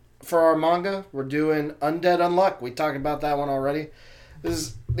up for our manga, we're doing Undead Unluck. We talked about that one already.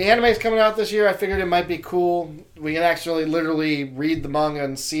 The anime's coming out this year. I figured it might be cool. We can actually literally read the manga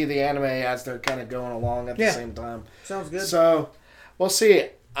and see the anime as they're kind of going along at the same time. Sounds good. So, we'll see.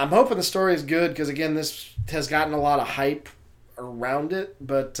 I'm hoping the story is good because, again, this has gotten a lot of hype around it,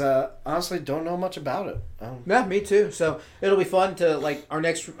 but honestly, don't know much about it. Yeah, me too. So it'll be fun to our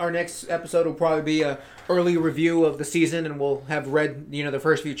next episode will probably be a early review of the season, and we'll have read the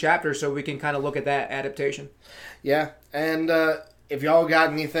first few chapters, so we can kind of look at that adaptation. Yeah, and if y'all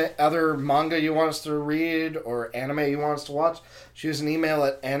got anything other manga you want us to read or anime you want us to watch, shoot us an email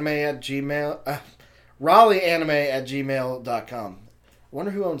at raleighanime@gmail.com. I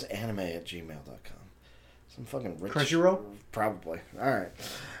wonder who owns anime@gmail.com. Some fucking rich... Crunchyroll? Probably. All right.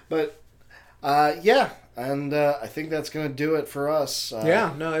 But, yeah. And I think that's going to do it for us.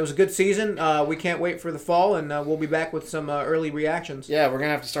 Yeah. No, it was a good season. We can't wait for the fall, and we'll be back with some early reactions. Yeah, we're going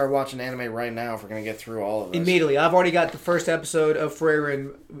to have to start watching anime right now if we're going to get through all of this. Immediately. I've already got the first episode of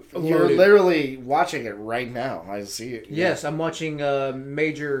Frieren loaded. You're literally watching it right now. I see it. Yes, I'm watching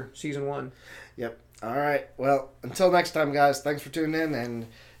Major Season 1. Yep. All right. Well, until next time, guys, thanks for tuning in, and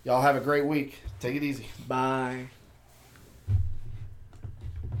y'all have a great week. Take it easy. Bye.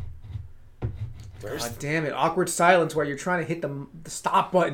 God damn it. Awkward silence while you're trying to hit the stop button.